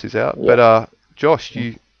biases out. Yeah. But Josh,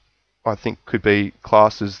 you, I think, could be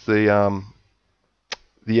classed as the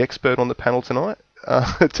expert on the panel tonight,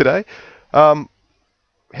 today.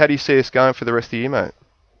 How do you see us going for the rest of the year, mate?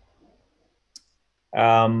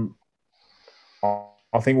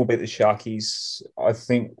 I think we'll beat the Sharkies. I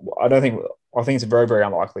think it's very, very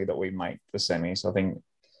unlikely that we make the semis. I think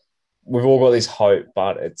we've all got this hope,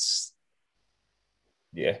 but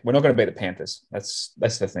we're not going to beat the Panthers. That's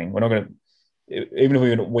the thing. We're not going to, even if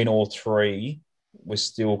we win all 3, we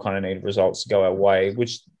still kind of need results to go our way,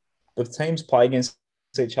 which the teams play against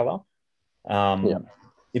each other.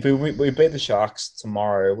 If we beat the Sharks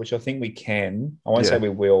tomorrow, which I think we can, I won't say we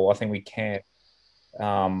will, I think we can,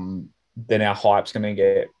 then our hype's going to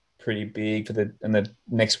get pretty big and the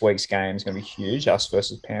next week's game is going to be huge, us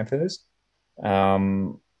versus Panthers.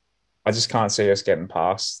 I just can't see us getting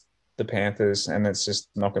past the Panthers, and it's just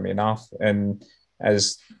not going to be enough. And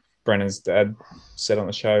as Brennan's dad said on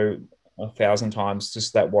the show 1,000 times,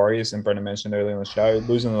 just that Warriors, and Brennan mentioned earlier on the show,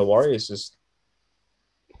 losing to the Warriors just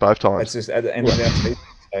both times. It's just at the end of the day.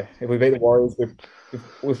 So if we beat the Warriors,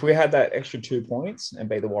 if we had that extra 2 points and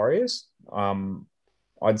beat the Warriors,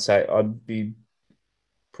 I'd say I'd be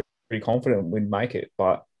pretty confident we'd make it.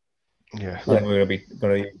 But I think we're going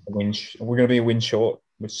to be a win short,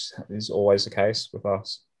 which is always the case with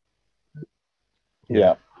us.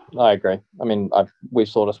 Yeah, I agree. I mean, we've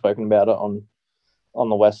sort of spoken about it on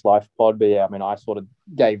the Westslife pod, but I mean, I sort of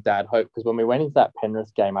gave Dad hope because when we went into that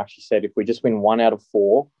Penrith game, I actually said if we just win 1 out of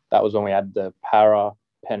 4, that was when we had the Para,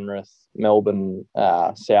 Penrith, Melbourne,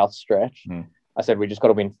 South stretch. I said we just got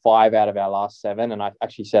to win 5 out of our last 7, and I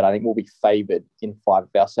actually said I think we'll be favoured in 5 of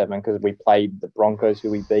our 7 because we played the Broncos,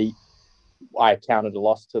 who we beat. I counted a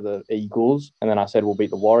loss to the Eagles, and then I said we'll beat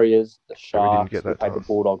the Warriors, the Sharks, we played the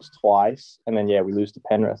Bulldogs twice, and then we lose to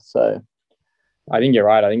Penrith. So I think you're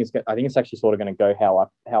right. I think it's actually sort of going to go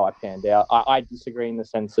how I panned out. I disagree in the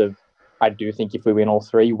sense of I do think if we win all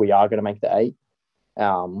 3, we are going to make the 8.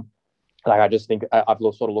 I just think I've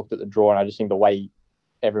sort of looked at the draw, and I just think the way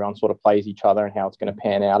everyone sort of plays each other and how it's going to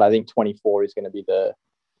pan out, I think 24 is going to be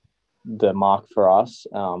the mark for us.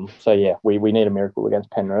 We need a miracle against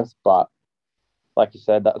Penrith, but like you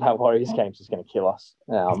said, that Warriors game is just going to kill us.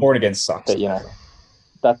 For and against sucks.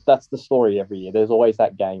 But that's the story every year. There's always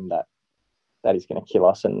that game that is going to kill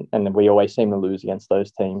us, and we always seem to lose against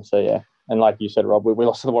those teams. So and like you said, Rob, we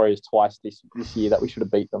lost to the Warriors twice this year that we should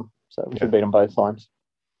have beat them. So we should beat them both times.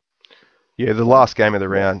 Yeah, the last game of the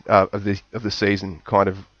round of the season kind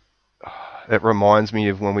of it reminds me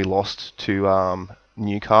of when we lost to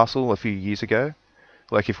Newcastle a few years ago.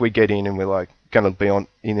 Like if we get in and we're like going to be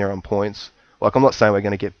in there on points, like I'm not saying we're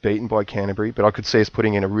going to get beaten by Canterbury, but I could see us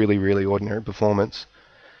putting in a really, really ordinary performance.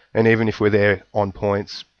 And even if we're there on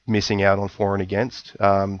points, missing out on for and against.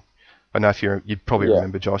 I know if you'd probably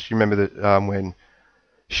remember, Josh. You remember that when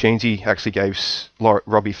Sheensy actually gave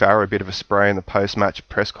Robbie Farah a bit of a spray in the post-match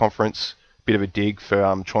press conference, bit of a dig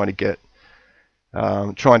for trying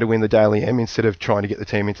to win the Daily M instead of trying to get the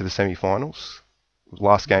team into the semi-finals.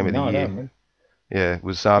 last game of the No, I year. don't. Yeah, it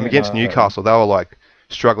was against Newcastle. They were like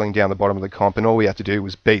struggling down the bottom of the comp, and all we had to do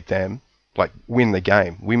was beat them, like win the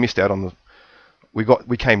game. We missed out on the.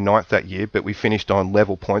 We came ninth that year, but we finished on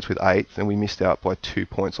level points with 8th, and we missed out by 2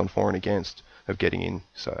 points on for and against of getting in.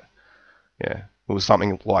 So yeah, it was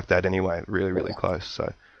something like that anyway. Really, really close.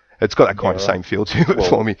 So it's got that kind of same feel to it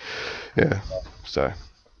for me. Yeah. So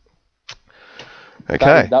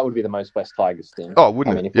okay. That would be the most West Tigers thing. Oh,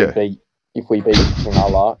 wouldn't it? If we beat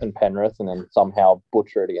Cronulla and Penrith and then somehow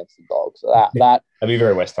butcher it against the Dogs, that'd be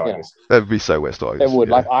very West Tigers. That'd be so West Tigers. It would.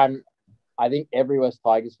 Yeah. I think every West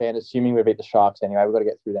Tigers fan, assuming we beat the Sharks anyway, we've got to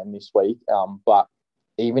get through them this week. But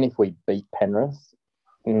even if we beat Penrith,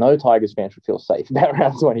 no Tigers fan should feel safe about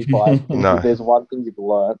round 25. No. If there's one thing you've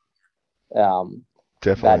learned,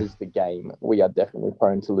 definitely. that is the game. We are definitely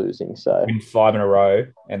prone to losing. So win 5 in a row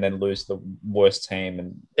and then lose the worst team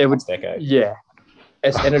in this decade. Yeah.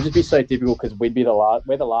 And it'd just be so difficult because we're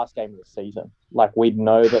the last game of the season. Like, we'd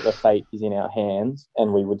know that the fate is in our hands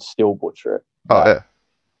and we would still butcher it.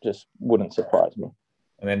 Just wouldn't surprise me.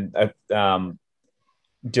 And then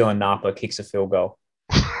Dylan Napa kicks a field goal.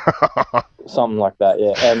 Something like that,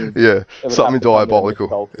 yeah. And yeah, something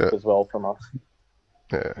diabolical as well from us.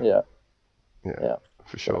 Yeah,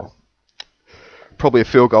 for sure. Probably a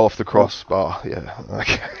field goal off the crossbar. Yeah.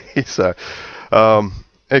 Okay. So,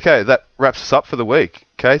 okay, that wraps us up for the week.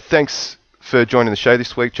 Okay, thanks for joining the show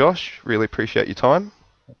this week, Josh. Really appreciate your time.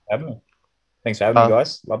 Thanks for having me,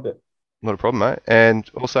 guys. Loved it. Not a problem, mate. And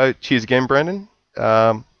also, cheers again, Brendan.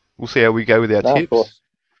 We'll see how we go with our tips. Of course.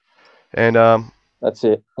 And that's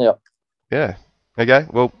it. Yep. Yeah. Okay.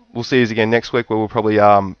 Well, we'll see you again next week, where we'll probably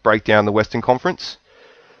break down the Western Conference.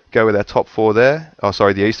 Go with our top 4 there. Oh,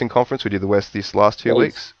 sorry, the Eastern Conference. We did the West this last 2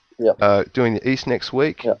 weeks. Yep. Doing the East next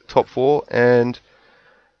week. Yep. Top 4, and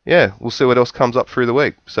yeah, we'll see what else comes up through the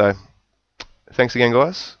week. So, thanks again,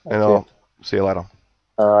 guys, and I'll see you later.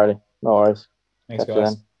 Alrighty. No worries. Thanks,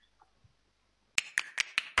 guys.